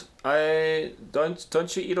 but I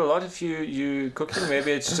don't you eat a lot if you cooking?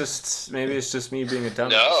 Maybe it's just me being a dumbass.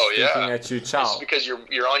 No, thinking that you chow. It's because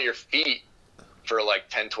you're on your feet for like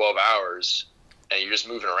 10-12 hours. And you're just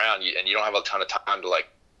moving around, and you don't have a ton of time to like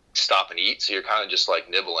stop and eat, so you're kind of just like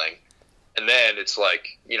nibbling. And then it's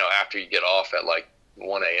like, you know, after you get off at like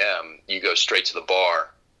 1 a.m., you go straight to the bar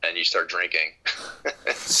and you start drinking.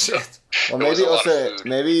 So, well, maybe also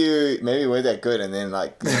maybe you weren't that good, and then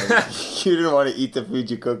like you didn't want to eat the food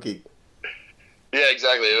you're cooking. Yeah,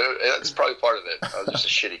 exactly. That's probably part of it. I was just a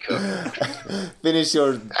shitty cook. Finish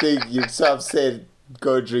your thing. You said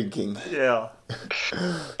go drinking. Yeah.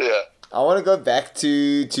 Yeah. I want to go back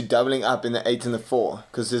to doubling up in the 8 and the 4,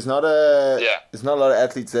 because there's not a lot of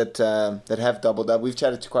athletes that have doubled up. We've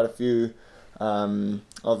chatted to quite a few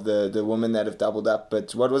of the women that have doubled up,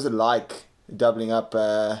 but what was it like doubling up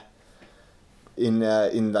in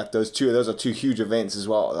like those two? Those are two huge events as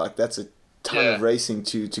well. Like that's a ton of racing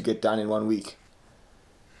to get done in 1 week.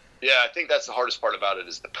 Yeah, I think that's the hardest part about it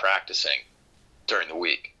is the practicing. during the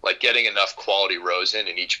week. Like getting enough quality rows in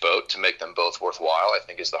each boat to make them both worthwhile, I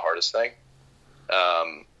think, is the hardest thing.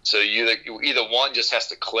 So either one just has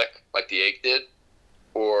to click like the 8 did,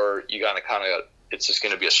 or you gotta kind of, it's just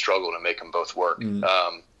going to be a struggle to make them both work.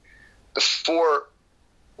 The 4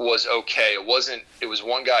 was okay. It was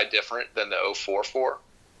one guy different than the 044.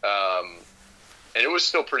 And it was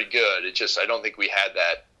still pretty good. It just, I don't think we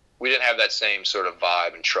didn't have that same sort of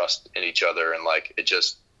vibe and trust in each other. And like, it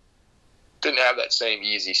just didn't have that same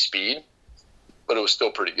easy speed, but it was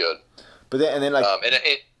still pretty good. But then like, oh,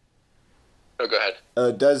 go ahead.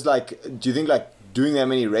 Do you think like doing that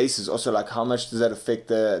many races also, like how much does that affect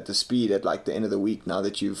the speed at like the end of the week now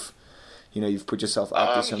that you've put yourself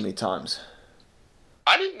out there so many times?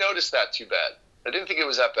 I didn't notice that too bad. I didn't think it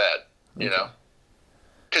was that bad, you know,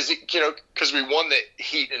 because we won the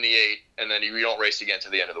heat in the 8, and then we don't race again to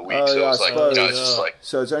the end of the week. So it was like, it's just like,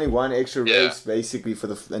 so it's only one extra race basically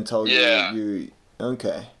for until you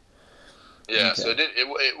okay. Yeah, okay. So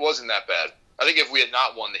it wasn't that bad. I think if we had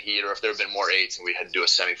not won the heat, or if there had been more 8s and we had to do a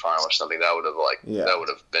semifinal or something, that would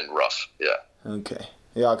have been rough. Yeah. Okay.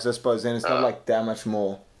 Yeah, because I suppose then it's not like that much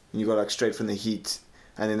more. You go like straight from the heat,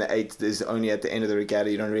 and then the 8 is only at the end of the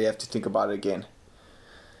regatta. You don't really have to think about it again.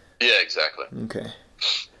 Yeah, exactly. Okay.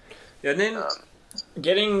 Yeah, and then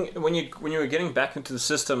when you were getting back into the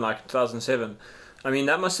system like 2007, I mean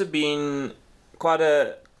that must have been quite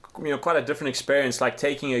a different experience, like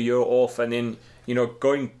taking a year off and then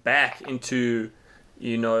going back into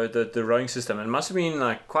the rowing system. It must have been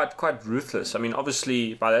like quite ruthless. I mean,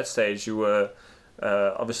 obviously by that stage you were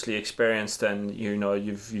obviously experienced and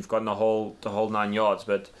you've gotten the whole 9 yards,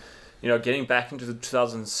 but getting back into the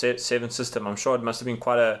 2007 system, I'm sure it must have been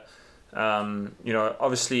quite a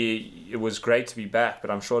obviously it was great to be back,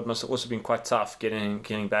 but I'm sure it must have also been quite tough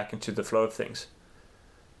getting back into the flow of things.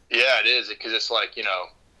 Yeah, it is, because it's like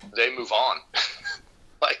they move on.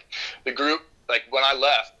 Like the group, like when I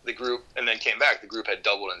left the group and then came back, the group had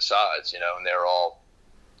doubled in size, and they were all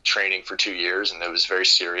training for 2 years, and it was very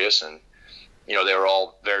serious, and they were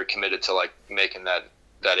all very committed to like making that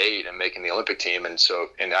 8 and making the Olympic team. And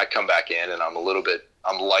I come back in and I'm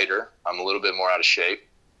lighter, I'm a little bit more out of shape,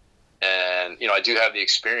 and I do have the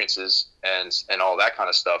experiences and all that kind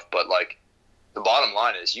of stuff, but like the bottom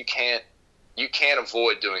line is you can't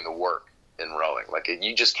avoid doing the work in rowing. Like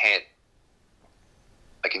you just can't.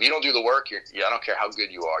 Like if you don't do the work, I don't care how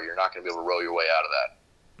good you are, you're not going to be able to row your way out of that.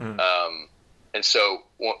 Mm-hmm. And so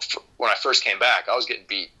when I first came back, I was getting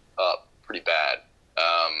beat up pretty bad.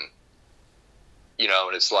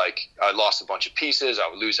 And it's like I lost a bunch of pieces. I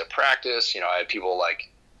would lose at practice. I had people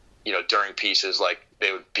like, during pieces, like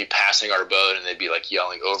they would be passing our boat and they'd be like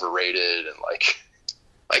yelling overrated and like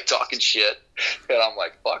talking shit. And I'm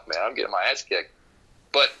like, fuck, man, I'm getting my ass kicked.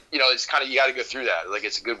 But, it's kind of, you got to go through that. Like,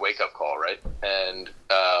 it's a good wake-up call, right? And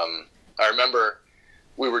I remember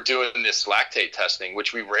we were doing this lactate testing,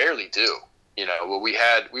 which we rarely do.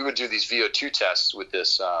 We would do these VO2 tests with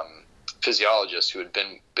this physiologist who had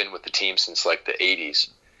been with the team since, like, the 80s.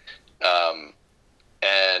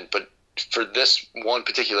 But for this one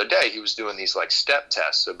particular day, he was doing these, like, step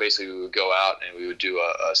tests. So basically we would go out and we would do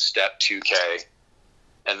a step 2K,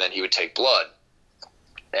 and then he would take blood.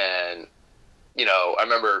 And I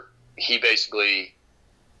remember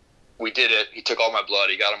we did it. He took all my blood.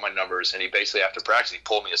 He got all my numbers. And he basically, after practice, he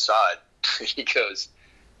pulled me aside. He goes,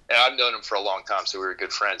 and I've known him for a long time, so we were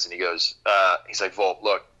good friends. And he goes, he's like, Volp,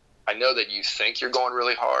 look, I know that you think you're going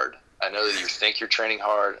really hard. I know that you think you're training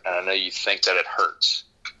hard. And I know you think that it hurts.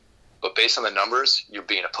 But based on the numbers, you're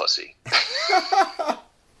being a pussy.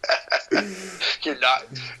 You're not.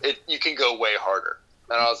 You can go way harder.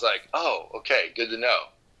 And I was like, oh, okay, good to know.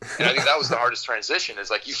 And I think that was the hardest transition, is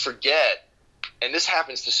like you forget, and this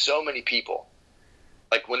happens to so many people,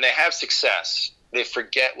 like when they have success, they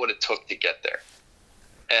forget what it took to get there.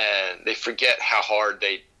 And they forget how hard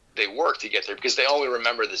they work to get there, because they only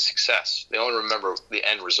remember the success. They only remember the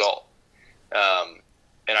end result. And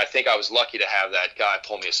I think I was lucky to have that guy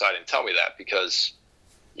pull me aside and tell me that, because,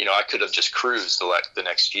 I could have just cruised the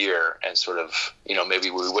next year and sort of, maybe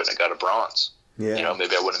we wouldn't have got a bronze. Yeah.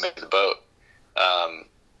 Maybe I wouldn't have made the boat.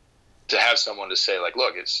 To have someone to say, like,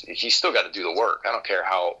 look, you still got to do the work. I don't care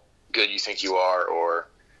how good you think you are or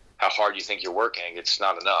how hard you think you're working. It's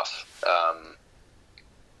not enough.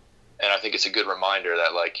 And I think it's a good reminder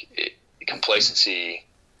that, like, complacency,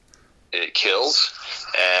 it kills,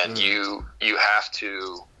 and you have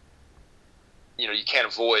to, you can't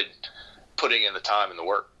avoid putting in the time and the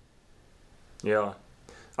work. Yeah.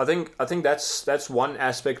 I think that's one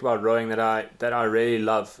aspect about rowing that I really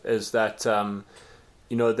love, is that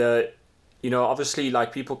obviously,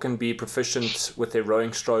 like, people can be proficient with their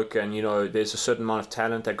rowing stroke, and there's a certain amount of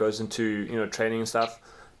talent that goes into training and stuff.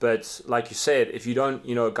 But like you said, if you don't,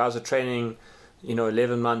 guys are training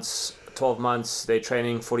 11 months, 12 months, they're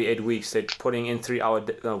training 48 weeks, they're putting in 3 hour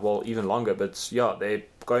well, even longer, but they're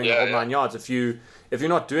going the whole 9 yards. If you're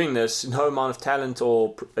not doing this, no amount of talent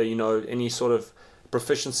or any sort of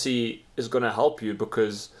proficiency is going to help you,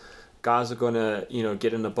 because guys are going to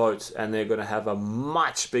get in the boat and they're going to have a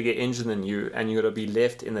much bigger engine than you, and you're going to be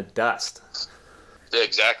left in the dust. Yeah,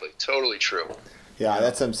 exactly. Totally true. Yeah,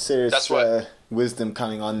 that's some serious wisdom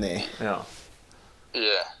coming on there. Yeah.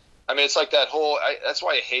 Yeah. I mean, it's like that whole... that's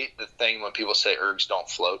why I hate the thing when people say ergs don't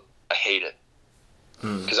float. I hate it.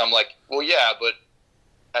 Because I'm like, well, yeah, but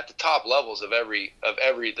at the top levels of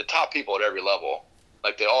the top people at every level,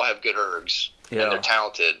 like, they all have good ergs, and they're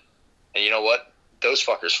talented. And you know what? Those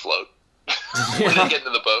fuckers float when they get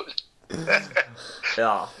into the boat.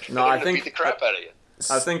 Yeah. No, I think... beat the crap out of you.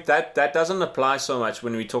 I think that doesn't apply so much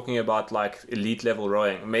when we're talking about, like, elite level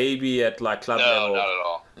rowing. Maybe at, like, club level. No, not at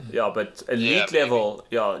all. Yeah, but elite level,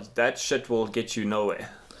 that shit will get you nowhere.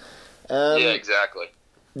 Yeah, exactly.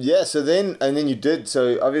 Yeah, so then you did.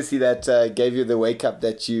 So obviously that gave you the wake up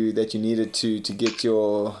that you needed to get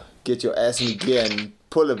your ass in the gear and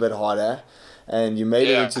pull a bit harder, and you made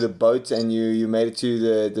it into the boat, and you made it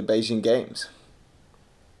to the Beijing Games.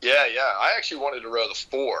 Yeah. I actually wanted to row the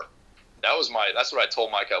 4. That's what I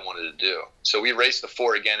told Mike I wanted to do. So we raced the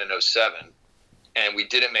 4 again in 2007, and we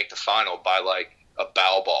didn't make the final by like a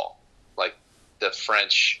bow ball. Like the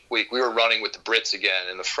French, we were running with the Brits again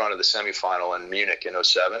in the front of the semifinal in Munich in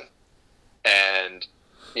 2007, and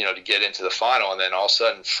to get into the final, and then all of a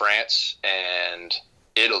sudden France and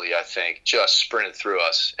Italy, I think, just sprinted through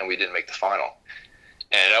us, and we didn't make the final,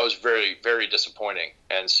 and that was very, very disappointing.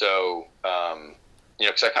 And so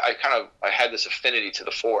because I had this affinity to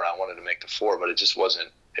the 4, and I wanted to make the 4, but it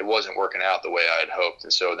wasn't working out the way I had hoped.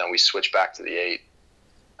 And so then we switched back to the 8.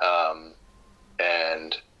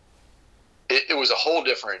 And it was a whole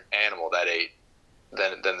different animal, that 8,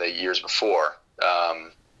 than the years before. I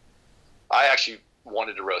actually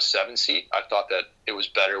wanted to row 7 seat. I thought that it was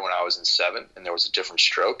better when I was in 7, and there was a different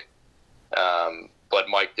stroke. But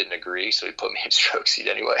Mike didn't agree, so he put me in stroke seat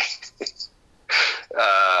anyway.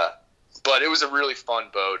 But it was a really fun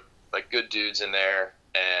boat, like good dudes in there,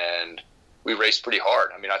 and we raced pretty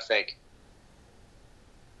hard. I mean, I think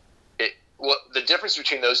the difference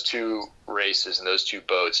between those 2 races and those 2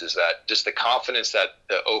 boats is that just the confidence that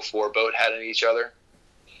the 04 boat had in each other,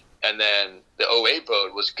 and then the 08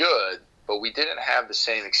 boat was good, but we didn't have the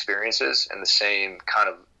same experiences and the same kind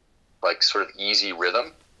of like sort of easy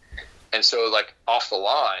rhythm. And so like off the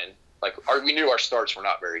line, like we knew our starts were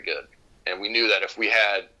not very good, and we knew that if we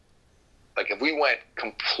went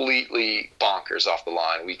completely bonkers off the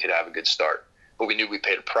line, we could have a good start. But we knew we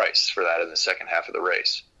paid a price for that in the second half of the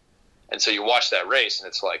race. And so you watch that race, and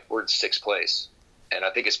it's like we're in 6th place. And I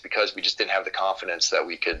think it's because we just didn't have the confidence that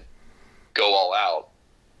we could go all out.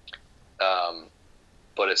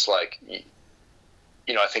 But it's like,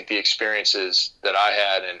 I think the experiences that I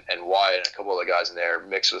had and Wyatt and a couple of the guys in there,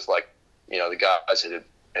 mixed with like, the guys that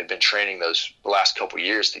had been training those last couple of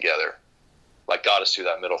years together, like got us through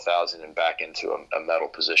that middle 1,000 and back into a medal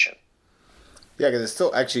position. Yeah, because it's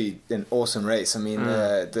still actually an awesome race. I mean,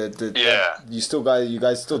 you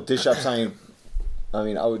guys still dish up something. I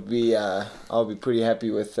mean, I'll be pretty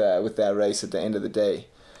happy with that race at the end of the day.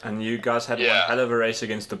 And you guys had one hell of a race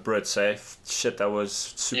against the Brits, eh? Shit, that was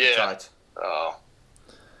super tight. Oh.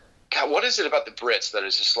 God, what is it about the Brits that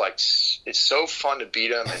is just like, it's so fun to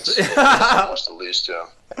beat them and so much to lose to them?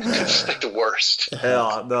 It's like the worst.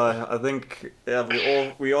 Yeah, no, I think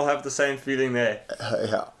we all have the same feeling there.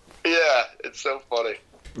 Yeah, it's so funny.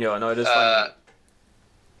 Yeah, no, it is funny.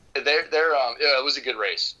 It was a good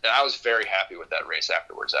race, and I was very happy with that race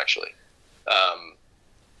afterwards, actually.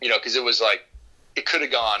 Because it was like it could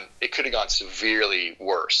have gone severely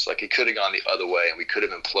worse. Like it could have gone the other way, and we could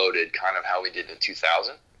have imploded, kind of how we did in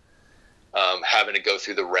 2000. Having to go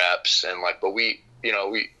through the reps and like, but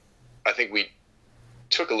I think we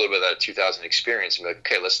took a little bit of that 2000 experience and be like,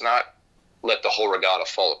 okay, let's not let the whole regatta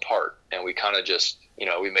fall apart. And we kind of just,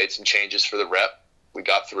 we made some changes for the rep. We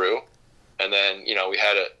got through, and then, we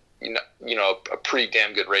had a pretty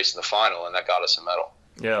damn good race in the final, and that got us a medal.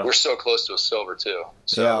 Yeah. We're so close to a silver too.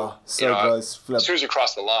 So, close. As soon as we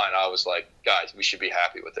crossed the line, I was like, guys, we should be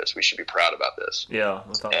happy with this. We should be proud about this. Yeah.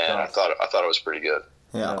 I thought it was pretty good.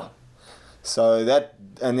 Yeah. So that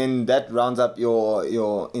rounds up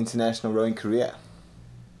your international rowing career.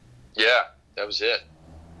 Yeah, that was it.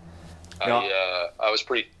 I was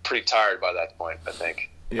pretty tired by that point, I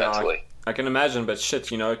think, mentally. I can imagine, but shit,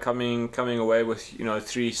 coming away with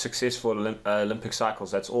 3 successful Olympic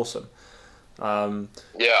cycles, that's awesome.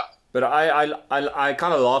 Yeah. But I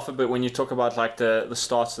kind of laugh a bit when you talk about like the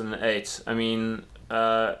starts in the 8. I mean,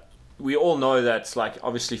 we all know that, like,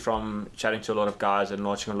 obviously from chatting to a lot of guys and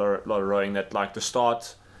watching a lot of rowing, that like the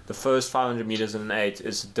first 500 meters in an 8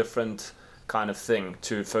 is a different kind of thing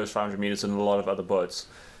to first 500 meters in a lot of other boats.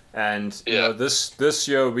 And this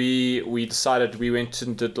year we decided, we went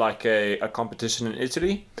and did like a competition in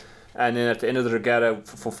Italy, and then at the end of the regatta,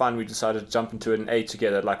 for fun, we decided to jump into an 8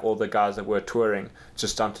 together. Like all the guys that were touring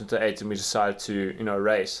just jumped into 8, and we decided to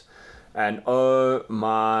race. And oh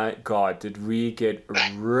my god, did we get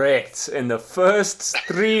wrecked in the first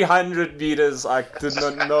 300 meters. I did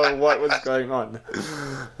not know what was going on.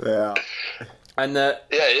 Yeah. And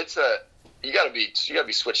it's you gotta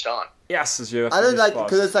be switched on. Yes, as you have I to don't be like, fast.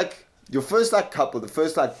 because it's like your first like couple, the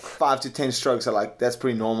first like 5 to 10 strokes are like, that's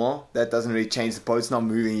pretty normal. That doesn't really change. The boat's not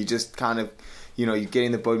moving. You just kind of, you're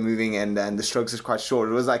getting the boat moving, and the strokes is quite short.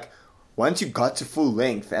 It was like once you got to full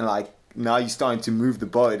length and like now you're starting to move the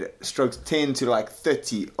boat, strokes 10 to like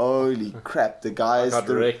 30. Holy crap! The guys,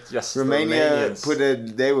 Romania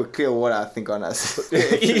they were clear water, I think, on us.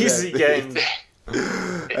 Easy game.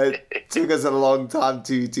 It took us a long time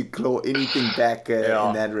to claw anything back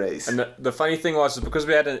in that race. And the funny thing was, because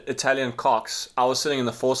we had an Italian cox, I was sitting in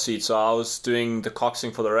the 4th seat, so I was doing the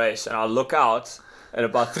coxing for the race, and I look out at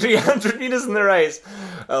about 300 meters in the race,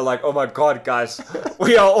 I'm like, oh my god, guys,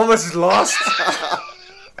 we are almost lost.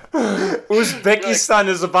 Uzbekistan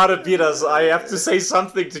is about to beat us. I have to say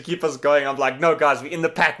something to keep us going. I'm like, no guys, we're in the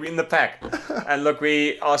pack. And look,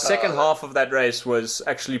 our second half of that race was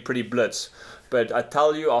actually pretty blitz. But I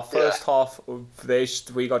tell you, our first half,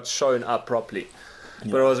 we got shown up properly.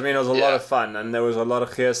 Yeah. But it was a lot of fun, and there was a lot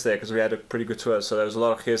of gears there because we had a pretty good tour. So there was a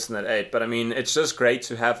lot of gears in that 8. But I mean, it's just great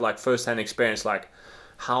to have like first-hand experience, like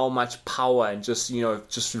how much power and just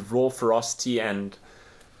raw ferocity, and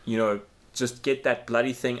just get that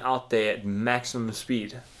bloody thing out there at maximum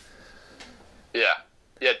speed. Yeah,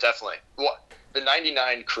 definitely. The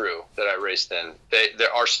 99 crew that I raced in,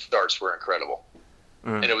 our starts were incredible.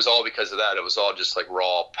 And it was all because of that. It was all just like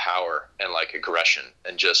raw power and like aggression,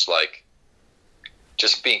 and just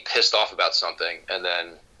being pissed off about something, and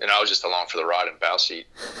I was just along for the ride in bow seat.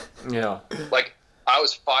 Yeah. Like I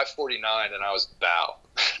was 549 and I was bow.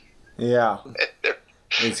 Yeah.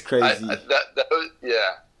 It's crazy.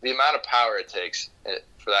 The amount of power it takes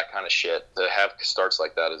for that kind of shit to have starts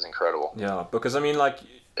like that is incredible. Yeah, because I mean,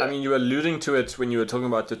 you were alluding to it when you were talking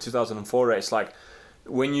about the 2004 race, like.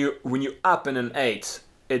 When you up in an 8,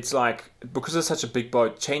 it's like, because it's such a big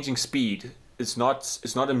boat, changing speed it's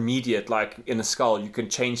not immediate. Like in a scull, you can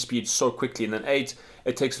change speed so quickly. In an 8,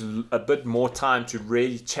 it takes a bit more time to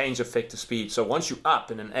really change effective speed. So once you're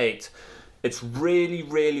up in an 8, it's really,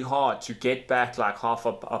 really hard to get back like half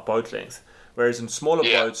a boat length. Whereas in smaller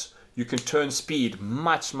boats, you can turn speed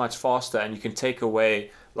much, much faster, and you can take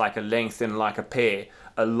away like a length in like a pair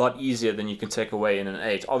a lot easier than you can take away in an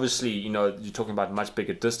 8. Obviously, you're talking about much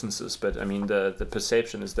bigger distances, but I mean the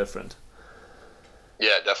perception is different.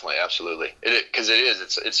 Yeah, definitely, absolutely. Because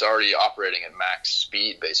it's already operating at max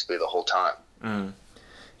speed basically the whole time. Mm.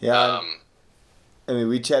 Yeah. I mean,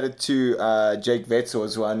 we chatted to Jake Wetzel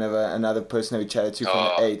as well, another person that we chatted to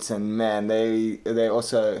from the 8s, and man, they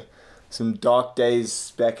also some dark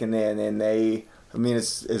days back in there, and then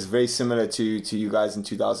it's very similar to you guys in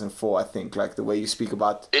 2004, I think, like the way you speak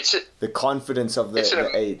about the confidence of the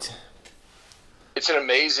 8. It's an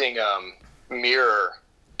amazing mirror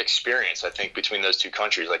experience, I think, between those two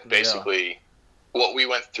countries. Like basically what we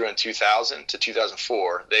went through in 2000 to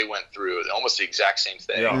 2004, they went through almost the exact same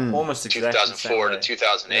thing. Yeah, almost exactly 2004 to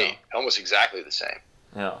 2008, almost exactly the same.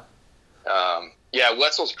 Yeah.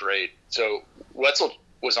 Wetzel's great. So Wetzel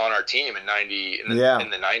was on our team in the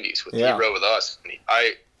 90s with he rowed with us.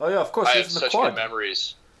 Of course. I have such good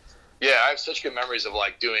memories. Yeah, I have such good memories of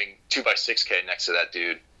like doing 2x6K next to that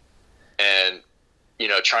dude, and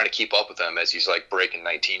trying to keep up with him as he's like breaking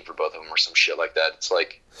 19 for both of them or some shit like that. It's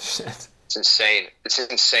like it's insane. It's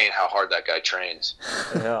insane how hard that guy trains.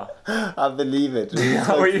 Yeah, I believe it.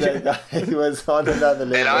 That guy, he was on another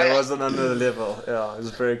level. He was on another level. Yeah, it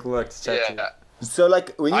was very cool to chat to you. So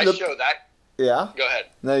like when you show that. Yeah. Go ahead.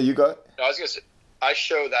 No, you go. No, I was gonna say I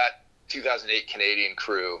show that 2008 Canadian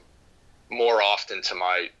crew more often to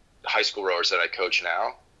my high school rowers that I coach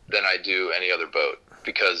now than I do any other boat,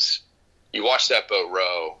 because you watch that boat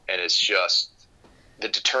row and it's just the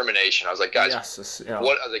determination. I was like, guys,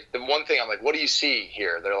 what? I was like, the one thing I'm like, what do you see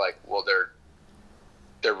here? They're like, well,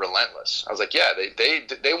 they're relentless. I was like, yeah,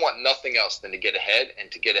 they want nothing else than to get ahead,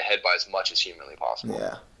 and to get ahead by as much as humanly possible.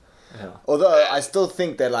 Yeah. Yeah. Although I still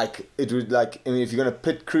think that like it would like, I mean, if you're going to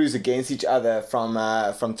pit crews against each other from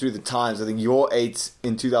through the times, I think your 8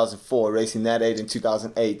 in 2004 racing that 8 in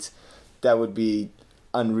 2008, that would be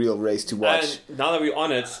unreal race to watch. And now that we're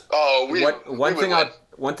on it,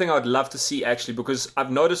 one thing I would love to see actually, because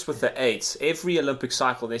I've noticed with the 8s, every Olympic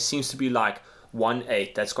cycle there seems to be like one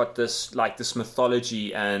 8 that's got this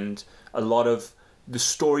mythology and a lot of the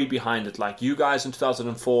story behind it. Like you guys in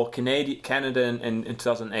 2004, Canada in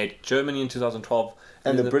 2008, Germany in 2012,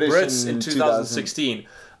 and the Brits in 2016.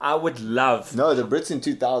 I would love... No, the Brits in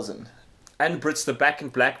 2000. And Brits, the back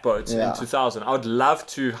and black boats in 2000. I would love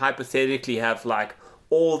to hypothetically have like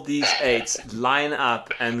all these 8s line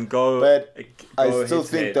up and go. But I still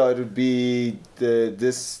think though it would be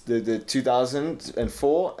the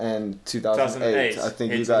 2004 and 2008. I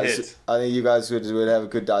think you guys would have a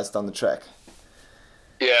good dice down the track.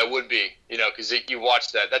 Yeah, it would be. You know, because you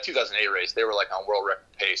watched that 2008 race, they were like on world record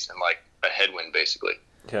pace and like a headwind basically.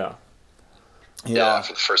 Yeah.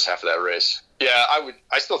 For the first half of that race. Yeah,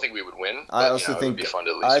 I still think we would win. But, I also think it would be fun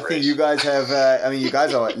to at least think you guys have. I mean, you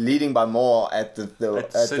guys are leading by more at the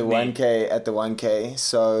 1K.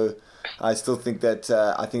 So I still think that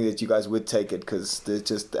you guys would take it because they're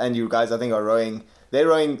just, and you guys I think are rowing. They're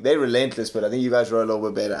relentless, but I think you guys row a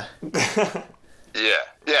little bit better. Yeah,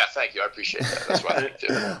 thank you. I appreciate that. That's what I think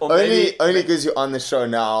too. Only because you're on the show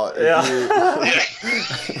now. Yeah.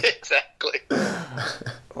 Exactly.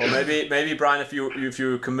 Or maybe Bryan, if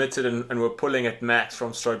you committed and were pulling at max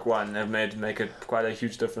from stroke 1, that make it quite a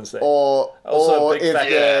huge difference there. Or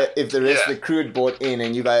if the rest of the crew had bought in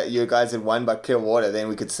and you guys had won by clear water, then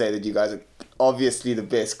we could say that you guys are obviously the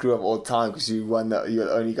best crew of all time because you're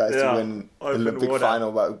the only guys to win the Olympic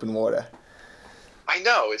final by open water. I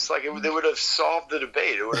know, it's like they would have solved the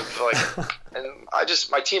debate. It would have and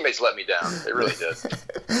my teammates let me down. They really did.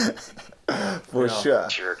 For sure.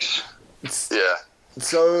 Jerks. Yeah.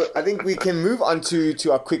 So I think we can move on to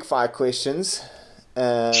our quick fire questions.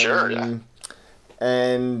 Sure. Yeah.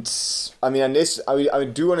 And I mean, I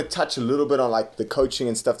do want to touch a little bit on like the coaching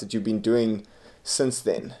and stuff that you've been doing since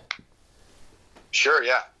then. Sure.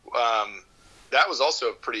 Yeah. That was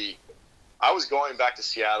also I was going back to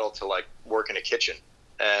Seattle to like work in a kitchen,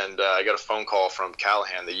 and I got a phone call from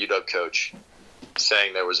Callahan, the UW coach,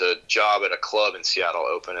 saying there was a job at a club in Seattle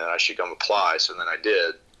open and I should come apply. So then I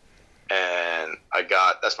did, and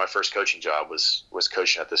that's my first coaching job was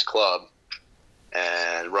coaching at this club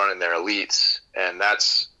and running their elites, and I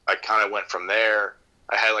kind of went from there.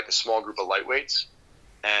 I had like a small group of lightweights,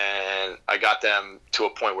 and I got them to a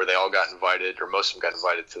point where they all got invited, or most of them got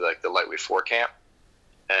invited to like the lightweight 4 camp.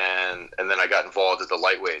 And then I got involved with the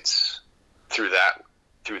lightweights through that,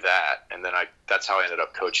 and then that's how I ended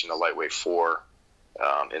up coaching the lightweight 4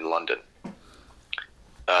 in London.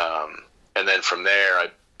 And then from there,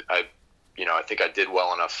 I think I did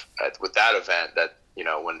well enough with that event that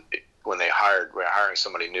when we're hiring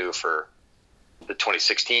somebody new for the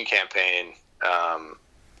 2016 campaign,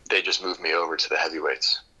 they just moved me over to the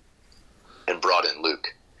heavyweights and brought in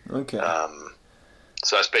Luke. Okay.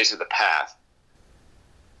 So that's basically the path.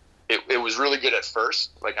 It was really good at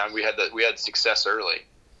first. Like we had success early,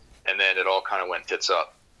 and then it all kind of went tits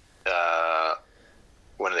up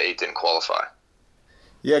when the 8 didn't qualify.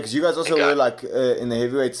 Yeah, because you guys also were like in the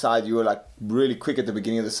heavyweight side, you were like really quick at the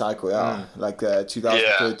beginning of the cycle. Yeah, like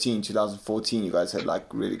 2013, 2014, you guys had like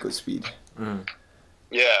really good speed.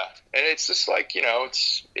 Yeah, and it's just like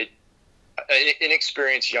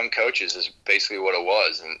inexperienced young coaches is basically what it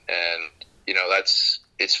was, and it's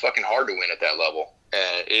fucking hard to win at that level.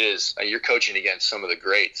 And it is. You're coaching against some of the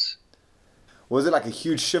greats. Was it like a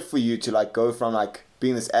huge shift for you to like go from like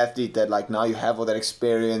being this athlete that like now you have all that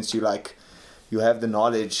experience, you have the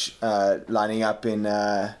knowledge lining up in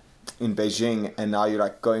Beijing, and now you're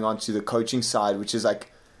like going on to the coaching side, which is like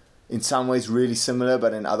in some ways really similar,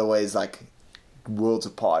 but in other ways like worlds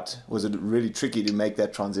apart. Was it really tricky to make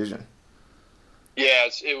that transition? Yeah,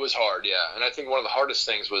 it was hard. Yeah, and I think one of the hardest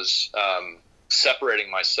things was separating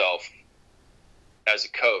myself as a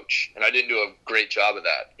coach, and I didn't do a great job of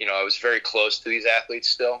that. I was very close to these athletes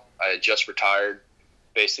still. I had just retired,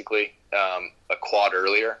 basically, a quad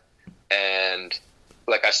earlier, and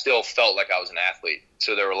like I still felt like I was an athlete.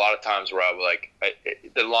 So there were a lot of times where I was like,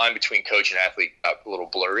 the line between coach and athlete got a little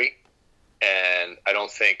blurry, and I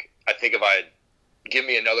think if I had given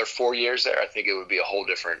me another 4 years there, I think it would be a whole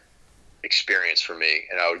different experience for me,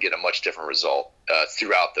 and I would get a much different result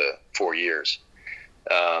throughout the 4 years.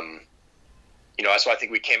 That's why I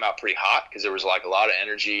think we came out pretty hot, because there was like a lot of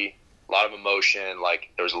energy, a lot of emotion,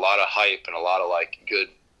 like there was a lot of hype and a lot of like good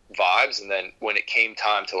vibes. And then when it came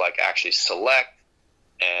time to like actually select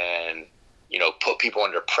and, put people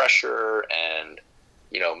under pressure and,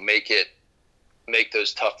 make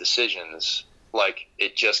those tough decisions, like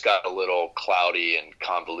it just got a little cloudy and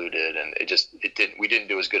convoluted, and we didn't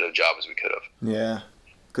do as good a job as we could have. Yeah.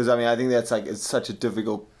 Because, I think that's it's such a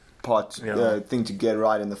difficult thing to get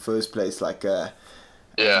right in the first place. And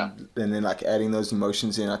then adding those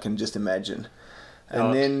emotions in, I can just imagine.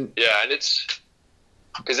 And then and it's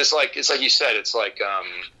because it's like you said, it's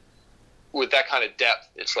with that kind of depth,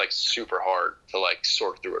 it's super hard to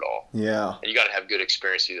sort through it all. Yeah, and you got to have good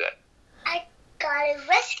experience to do that. I got a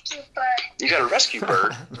rescue bird. You got a rescue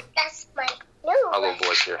bird? That's my new little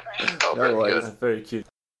voice here. Oh, very good. That's very cute.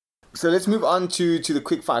 So let's move on to the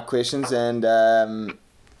quick fire questions, and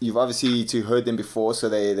you've obviously heard them before, so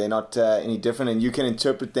they're not any different, and you can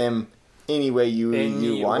interpret them any way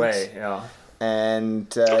you want. Yeah. And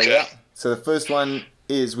so the first one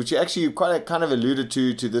is, which you actually kind of alluded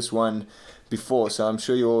to this one before, so I'm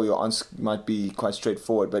sure your answer might be quite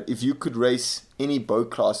straightforward. But if you could race any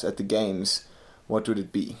boat class at the games, what would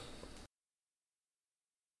it be?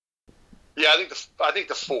 Yeah, I think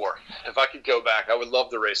the 4. If I could go back, I would love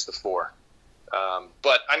to race the 4.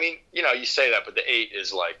 But you say that, but the 8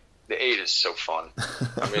 is so fun.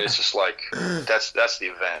 It's just that's the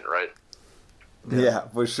event, right? Yeah,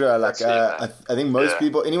 for sure. I think most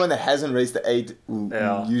people, anyone that hasn't raced the 8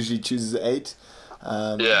 usually chooses the 8.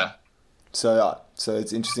 So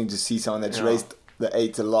it's interesting to see someone that's raced the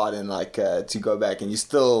 8 a lot and to go back, and you're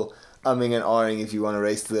still umming and ahhing if you want to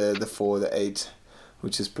race the 4 or the 8,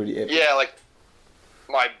 which is pretty epic. Yeah,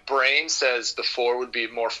 my brain says the 4 would be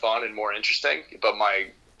more fun and more interesting, but my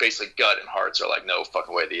basic gut and hearts are no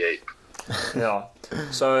fucking way, the 8. Yeah.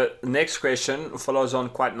 So the next question follows on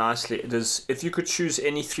quite nicely. It is, if you could choose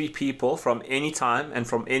any 3 people from any time and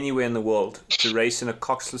from anywhere in the world to race in a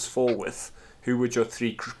coxless 4 with, who would your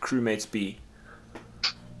 3 crewmates be?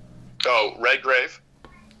 Oh, Redgrave.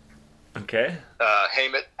 Okay.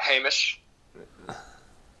 Hamish.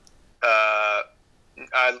 I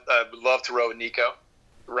would love to row with Nico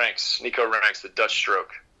Ranks, the Dutch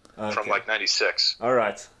stroke from 96. All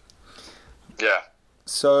right. Yeah.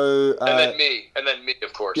 So and then me,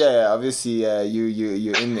 of course. Yeah, obviously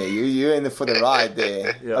you're in there. You're in there for the ride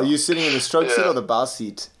there. Yeah. Are you sitting in the stroke seat or the bow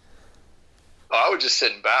seat? Oh, I would just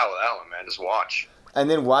sit and bow with that one, man. Just watch. And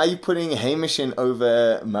then why are you putting Hamish in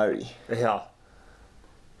over Murray? Yeah.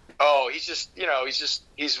 Oh, he's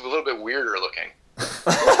a little bit weirder looking.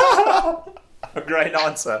 A great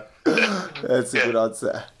answer. That's a good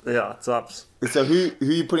answer. Yeah, tops. So who are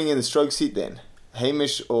you putting in the stroke seat then?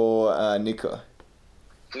 Hamish or Nico?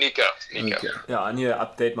 Nico. Okay. Yeah, I need to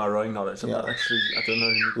update my rowing knowledge. I don't know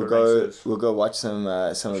who Nico is. We'll go watch some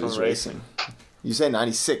of his racing. You say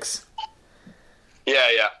 96?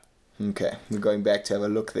 Yeah. Okay, we're going back to have a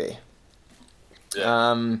look there.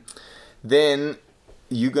 Yeah. Then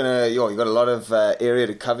you got a lot of area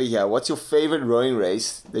to cover here. What's your favorite rowing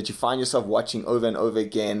race that you find yourself watching over and over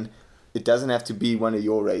again? It doesn't have to be one of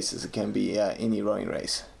your races. It can be any rowing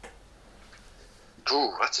race.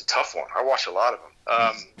 Ooh, that's a tough one. I watch a lot of them.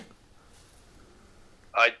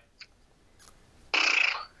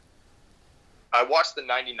 I watched the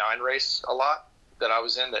 99 race a lot that I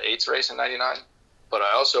was in, the 8s race in 99. But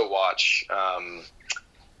I also watch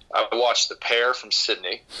I watched the pair from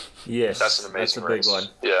Sydney. Yes, that's an amazing race. Big one.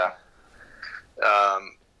 Yeah.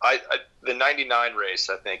 The 99 race,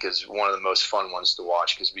 I think, is one of the most fun ones to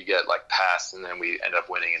watch because we get passed and then we end up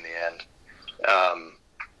winning in the end.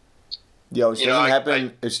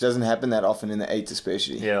 Which doesn't happen that often in the 8s,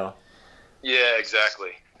 especially. Yeah. Yeah,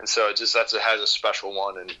 exactly. And so it has a special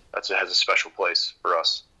one, and it has a special place for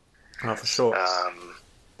us. Oh, for sure.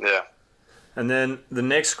 Yeah. And then the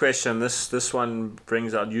next question, this one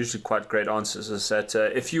brings out usually quite great answers, is that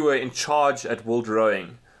if you were in charge at World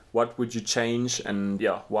Rowing, what would you change and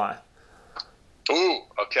why? Ooh,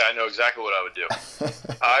 okay, I know exactly what I would do.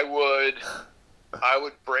 I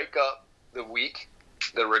would break up the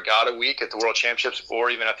regatta week at the World Championships or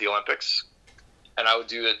even at the Olympics, and I would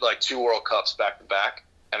do it 2 World Cups back to back,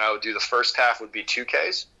 and I would do the first half would be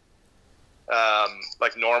 2Ks,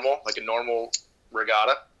 like a normal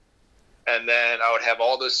regatta. And then I would have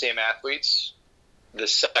all those same athletes the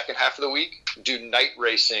second half of the week do night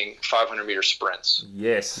racing 500-meter sprints.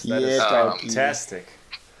 Yes, that is fantastic.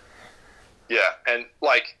 Yeah, and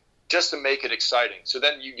just to make it exciting. So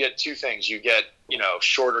then you get 2 things. You get,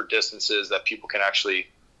 shorter distances that people can actually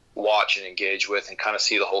watch and engage with and kind of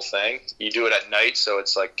see the whole thing. You do it at night, so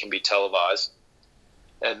it's can be televised.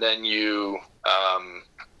 And then you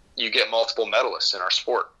get multiple medalists in our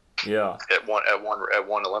sport. Yeah. At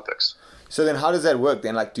one Olympics. So then how does that work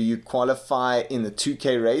then? Do you qualify in the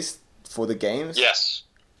 2K race for the games? Yes.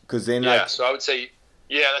 Because then, Yeah, so I would say,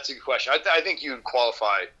 that's a good question. I think you'd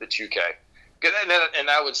qualify the 2K. And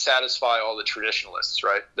that would satisfy all the traditionalists,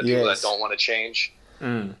 right? The people that don't want to change.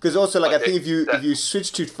 Because also, like, I think if you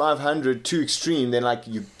switch to 500 too extreme, then like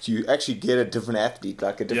you actually get a different athlete.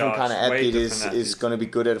 Like a different kind of athlete is going to be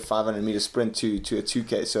good at a 500 meter sprint to a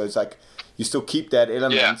 2K. So it's like you still keep that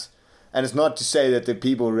element, and it's not to say that the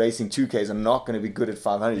people racing 2Ks are not going to be good at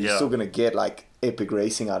 500. You're still going to get like epic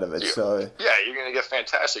racing out of it. So you're going to get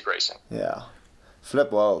fantastic racing. Yeah,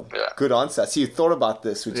 flip. Well, good answer. I see you thought about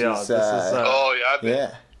this, which is.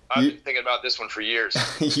 I've been thinking about this one for years.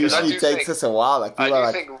 Usually it takes us a while. Like,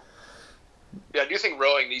 I do think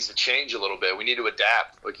rowing needs to change a little bit. We need to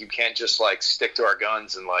adapt. Like, you can't just like stick to our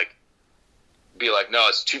guns and like be like, no,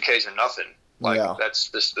 it's 2Ks or nothing. Like that's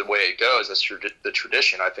just the way it goes. That's the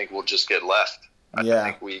tradition. I think we'll just get left. I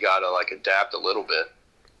think we gotta like adapt a little bit.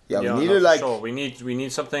 Yeah, we need to like. Sure. We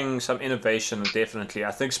need some innovation, definitely.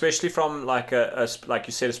 I think, especially from like like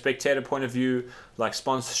you said, a spectator point of view, like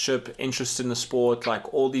sponsorship, interest in the sport,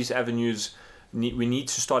 like all these avenues, we need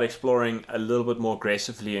to start exploring a little bit more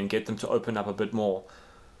aggressively and get them to open up a bit more.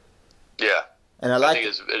 Yeah, and I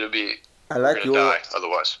think it'll be. I like your. Die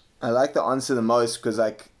otherwise. I like the answer the most because,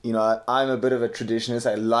 like, you know, I'm a bit of a traditionalist.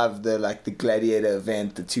 I love the gladiator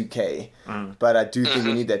event, the 2K, but I do think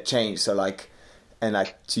we need that change. So like. And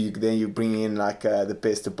like, so then you bring in like the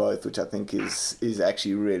best of both, which I think is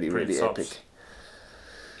actually really epic.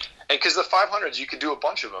 And because the 500s, you could do a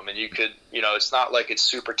bunch of them, and you could, you know, it's not like it's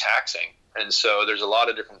super taxing, and so there's a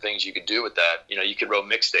lot of different things you could do with that. You know, you could row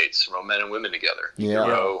mixed dates, row men and women together. You could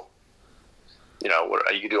row, you know,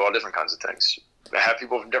 you could do all different kinds of things. Have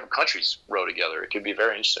people from different countries row together. It could be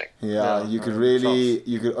very interesting. Yeah, you could really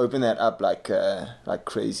you could open that up like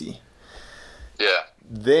crazy. Yeah.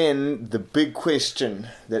 Then the big question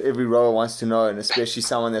that every rower wants to know, and especially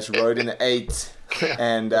someone that's rowed in the 8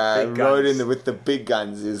 and rowed with the big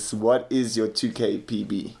guns, is what is your 2K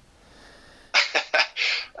PB?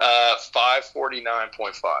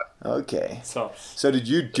 5:49.5. Okay. So did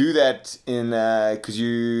you do that in? Because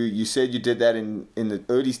you said you did that in the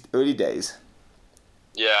early days.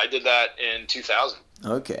 Yeah, I did that in 2000.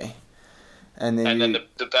 Okay. And then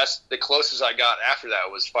the closest I got after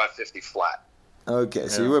that was 550 flat. Okay,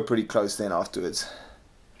 so you were pretty close then afterwards.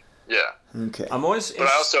 Yeah. Okay. I'm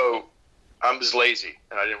just lazy,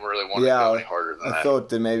 and I didn't really want to go any harder than that. I thought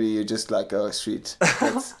that maybe you're just like, oh, sweet.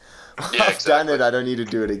 I've done it, I don't need to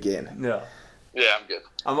do it again. Yeah. Yeah, I'm good.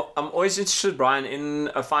 I'm always interested, Brian, in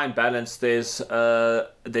a fine balance. They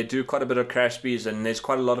do quite a bit of crash speeds, and there's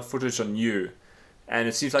quite a lot of footage on you. And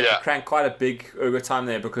it seems like you cranked quite a big ergo time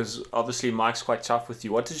there because obviously Mike's quite tough with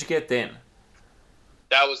you. What did you get then?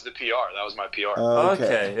 That was the PR. That was my PR.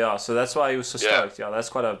 Okay, yeah. So that's why he was so stoked. Yeah, that's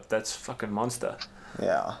fucking monster.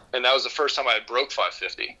 Yeah. And that was the first time I broke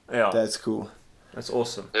 550. Yeah. That's cool. That's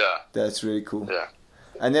awesome. Yeah. That's really cool. Yeah.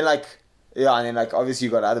 And then obviously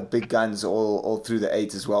you got other big guns all through the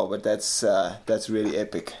 8 as well, but that's really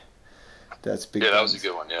epic. That's big. Yeah, that was a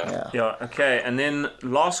good one. Yeah. Yeah. Okay. And then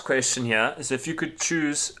last question here is: if you could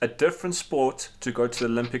choose a different sport to go to the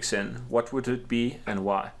Olympics in, what would it be and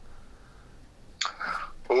why?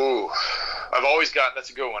 Ooh, that's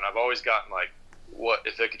a good one. I've always gotten like, what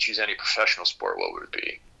if I could choose any professional sport, what would it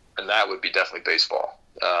be? And that would be definitely baseball.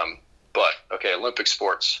 But okay, Olympic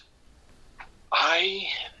sports.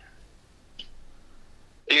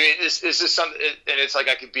 It's just something, and it's like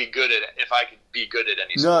I could be good at it if I could be good at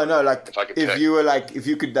any sport. No, like if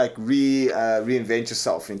you could reinvent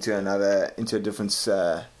yourself into a different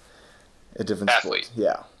athlete. Sport.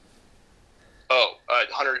 Yeah. Oh,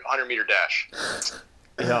 100 meter dash.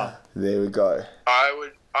 Yeah. There we go. I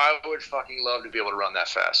would fucking love to be able to run that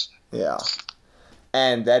fast. Yeah.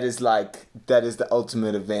 And that is the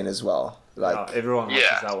ultimate event as well. Like everyone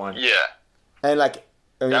watches that one. Yeah. And like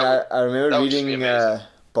I remember reading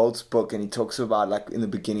Bolt's book, and he talks about like in the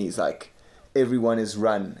beginning he's like everyone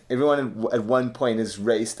at one point has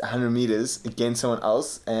raced 100 meters against someone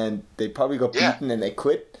else, and they probably got beaten and they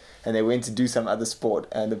quit and they went to do some other sport,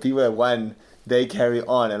 and the people that won, they carry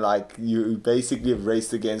on, and like you basically have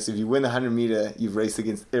raced against, if you win the 100 meter, you've raced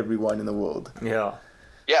against everyone in the world. Yeah.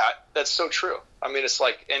 Yeah, that's so true. I mean, it's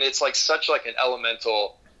like such like an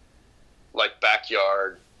elemental like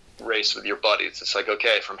backyard race with your buddies. It's like,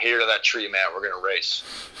 okay, from here to that tree, man, we're gonna race.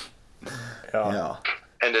 Yeah.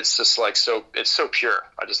 And it's just like it's so pure.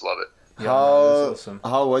 I just love it. Yeah, that's awesome.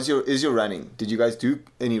 How is your running? Did you guys do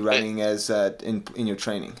any running as in your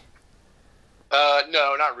training?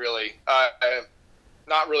 No, not really.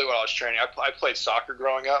 Not really what I was training. I played soccer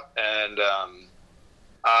growing up, and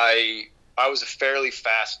I I was a fairly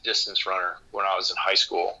fast distance runner when I was in high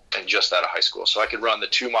school and just out of high school. So I could run the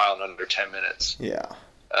 2 mile in under 10 minutes. Yeah.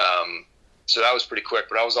 So that was pretty quick.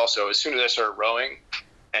 But I was also, as soon as I started rowing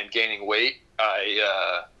and gaining weight,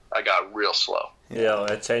 I got real slow. Yeah,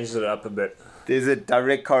 it changed it up a bit. There's a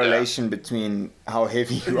direct correlation between how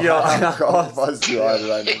heavy you are Yeah, and how fast you are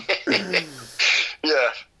running.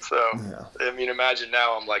 Yeah. So, I mean, imagine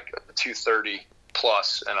now I'm like 230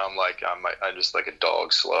 plus, and I'm just like a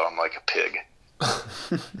dog slow. I'm like a pig.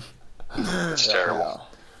 It's terrible. Yeah.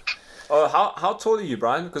 Oh, how tall are you,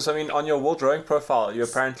 Brian? Because, I mean, on your world rowing profile, you're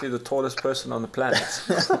apparently the tallest person on the planet.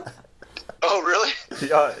 Oh, really?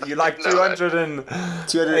 Yeah, you're like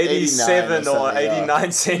 287 or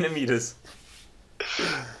 89 centimeters.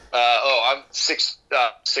 I'm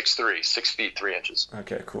 6'3", 6 feet 3 inches.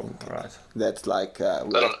 Okay, cool. All right. That's like... I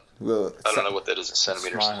don't know what that is in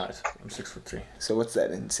centimeters. That's my height. I'm 6'3". So what's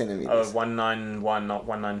that in centimeters? 191, not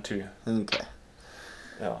 192. Okay.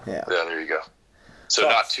 Yeah. Yeah, there you go. So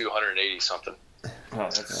not 280 something. Oh,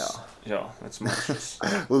 that's monstrous.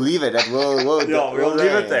 We'll leave it at we'll leave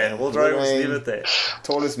it there. We'll leave it there.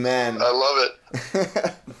 Tallest man. I love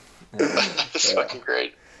it. It's fucking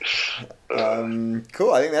great.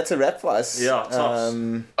 Cool. I think that's a wrap for us. Yeah, tops.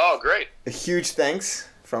 Oh, great. A huge thanks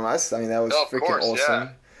from us. I mean, that was freaking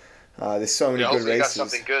awesome. Yeah. There's so many good races. Got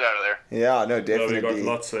something good out of there. Yeah, no, definitely. We got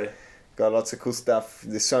lots there. Got lots of cool stuff.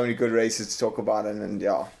 There's so many good races to talk about, and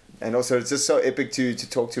also it's just so epic to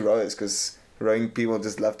talk to rowers, because rowing people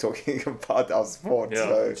just love talking about our sport. Yeah,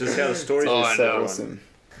 so just hear the stories. It's so awesome.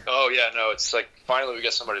 Oh yeah, no, it's like finally we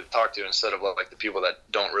get somebody to talk to instead of like the people that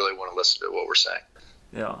don't really want to listen to what we're saying.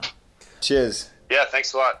 Yeah. Cheers. Yeah,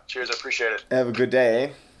 thanks a lot. Cheers, I appreciate it. Have a good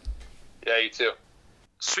day. Yeah, you too.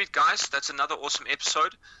 Sweet guys, that's another awesome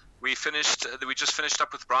episode. We just finished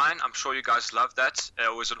up with Brian. I'm sure you guys loved that.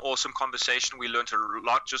 It was an awesome conversation. We learned a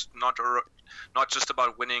lot, not just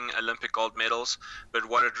about winning Olympic gold medals, but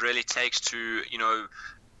what it really takes to,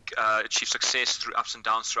 achieve success through ups and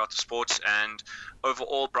downs throughout the sport. And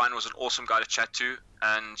overall, Brian was an awesome guy to chat to.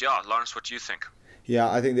 And yeah, Lawrence, what do you think?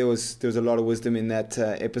 Yeah, I think there was a lot of wisdom in that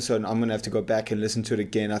episode, and I'm gonna have to go back and listen to it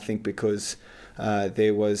again. I think because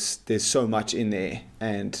there's so much in there,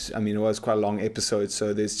 and I mean it was quite a long episode,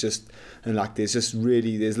 so there's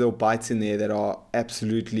little bites in there that are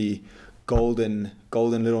absolutely golden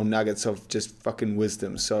little nuggets of just fucking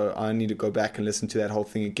wisdom. So I need to go back and listen to that whole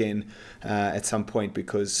thing again at some point,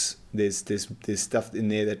 because there's stuff in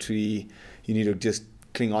there that you need to just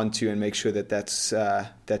cling on to and make sure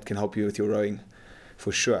that can help you with your rowing.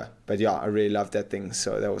 For sure. But yeah, I really loved that thing.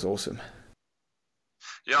 So that was awesome.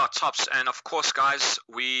 Yeah, tops. And of course, guys,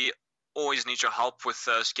 we always need your help with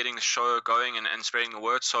getting the show going and spreading the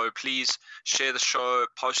word. So please share the show,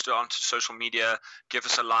 post it onto social media, give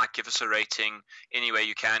us a like, give us a rating, any way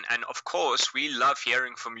you can. And of course, we love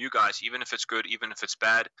hearing from you guys, even if it's good, even if it's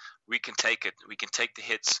bad. We can take it. We can take the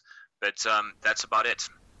hits. But that's about it.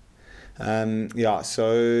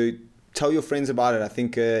 So tell your friends about it. I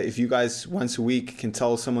think if you guys once a week can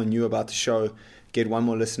tell someone new about the show, get one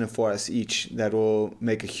more listener for us each, that will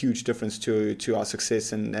make a huge difference to our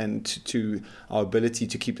success and to our ability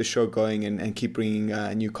to keep the show going and keep bringing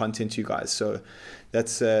new content to you guys. So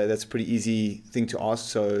that's a pretty easy thing to ask.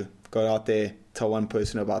 So go out there, tell one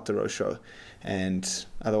person about the Row Show, and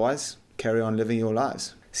otherwise carry on living your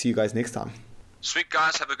lives. See you guys next time. Sweet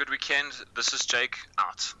guys, have a good weekend. This is Jake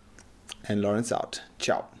out. And Lawrence out.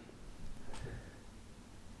 Ciao.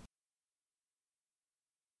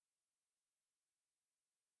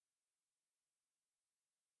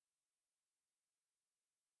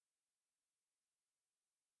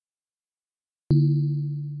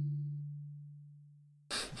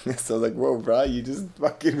 So I was like, whoa, bro, you just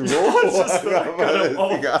fucking rolled.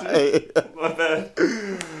 My bad.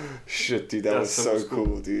 Shit, dude, that was so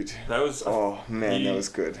cool, dude. That was... that was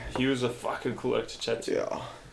good. He was a fucking cool actor to chat to. Yeah.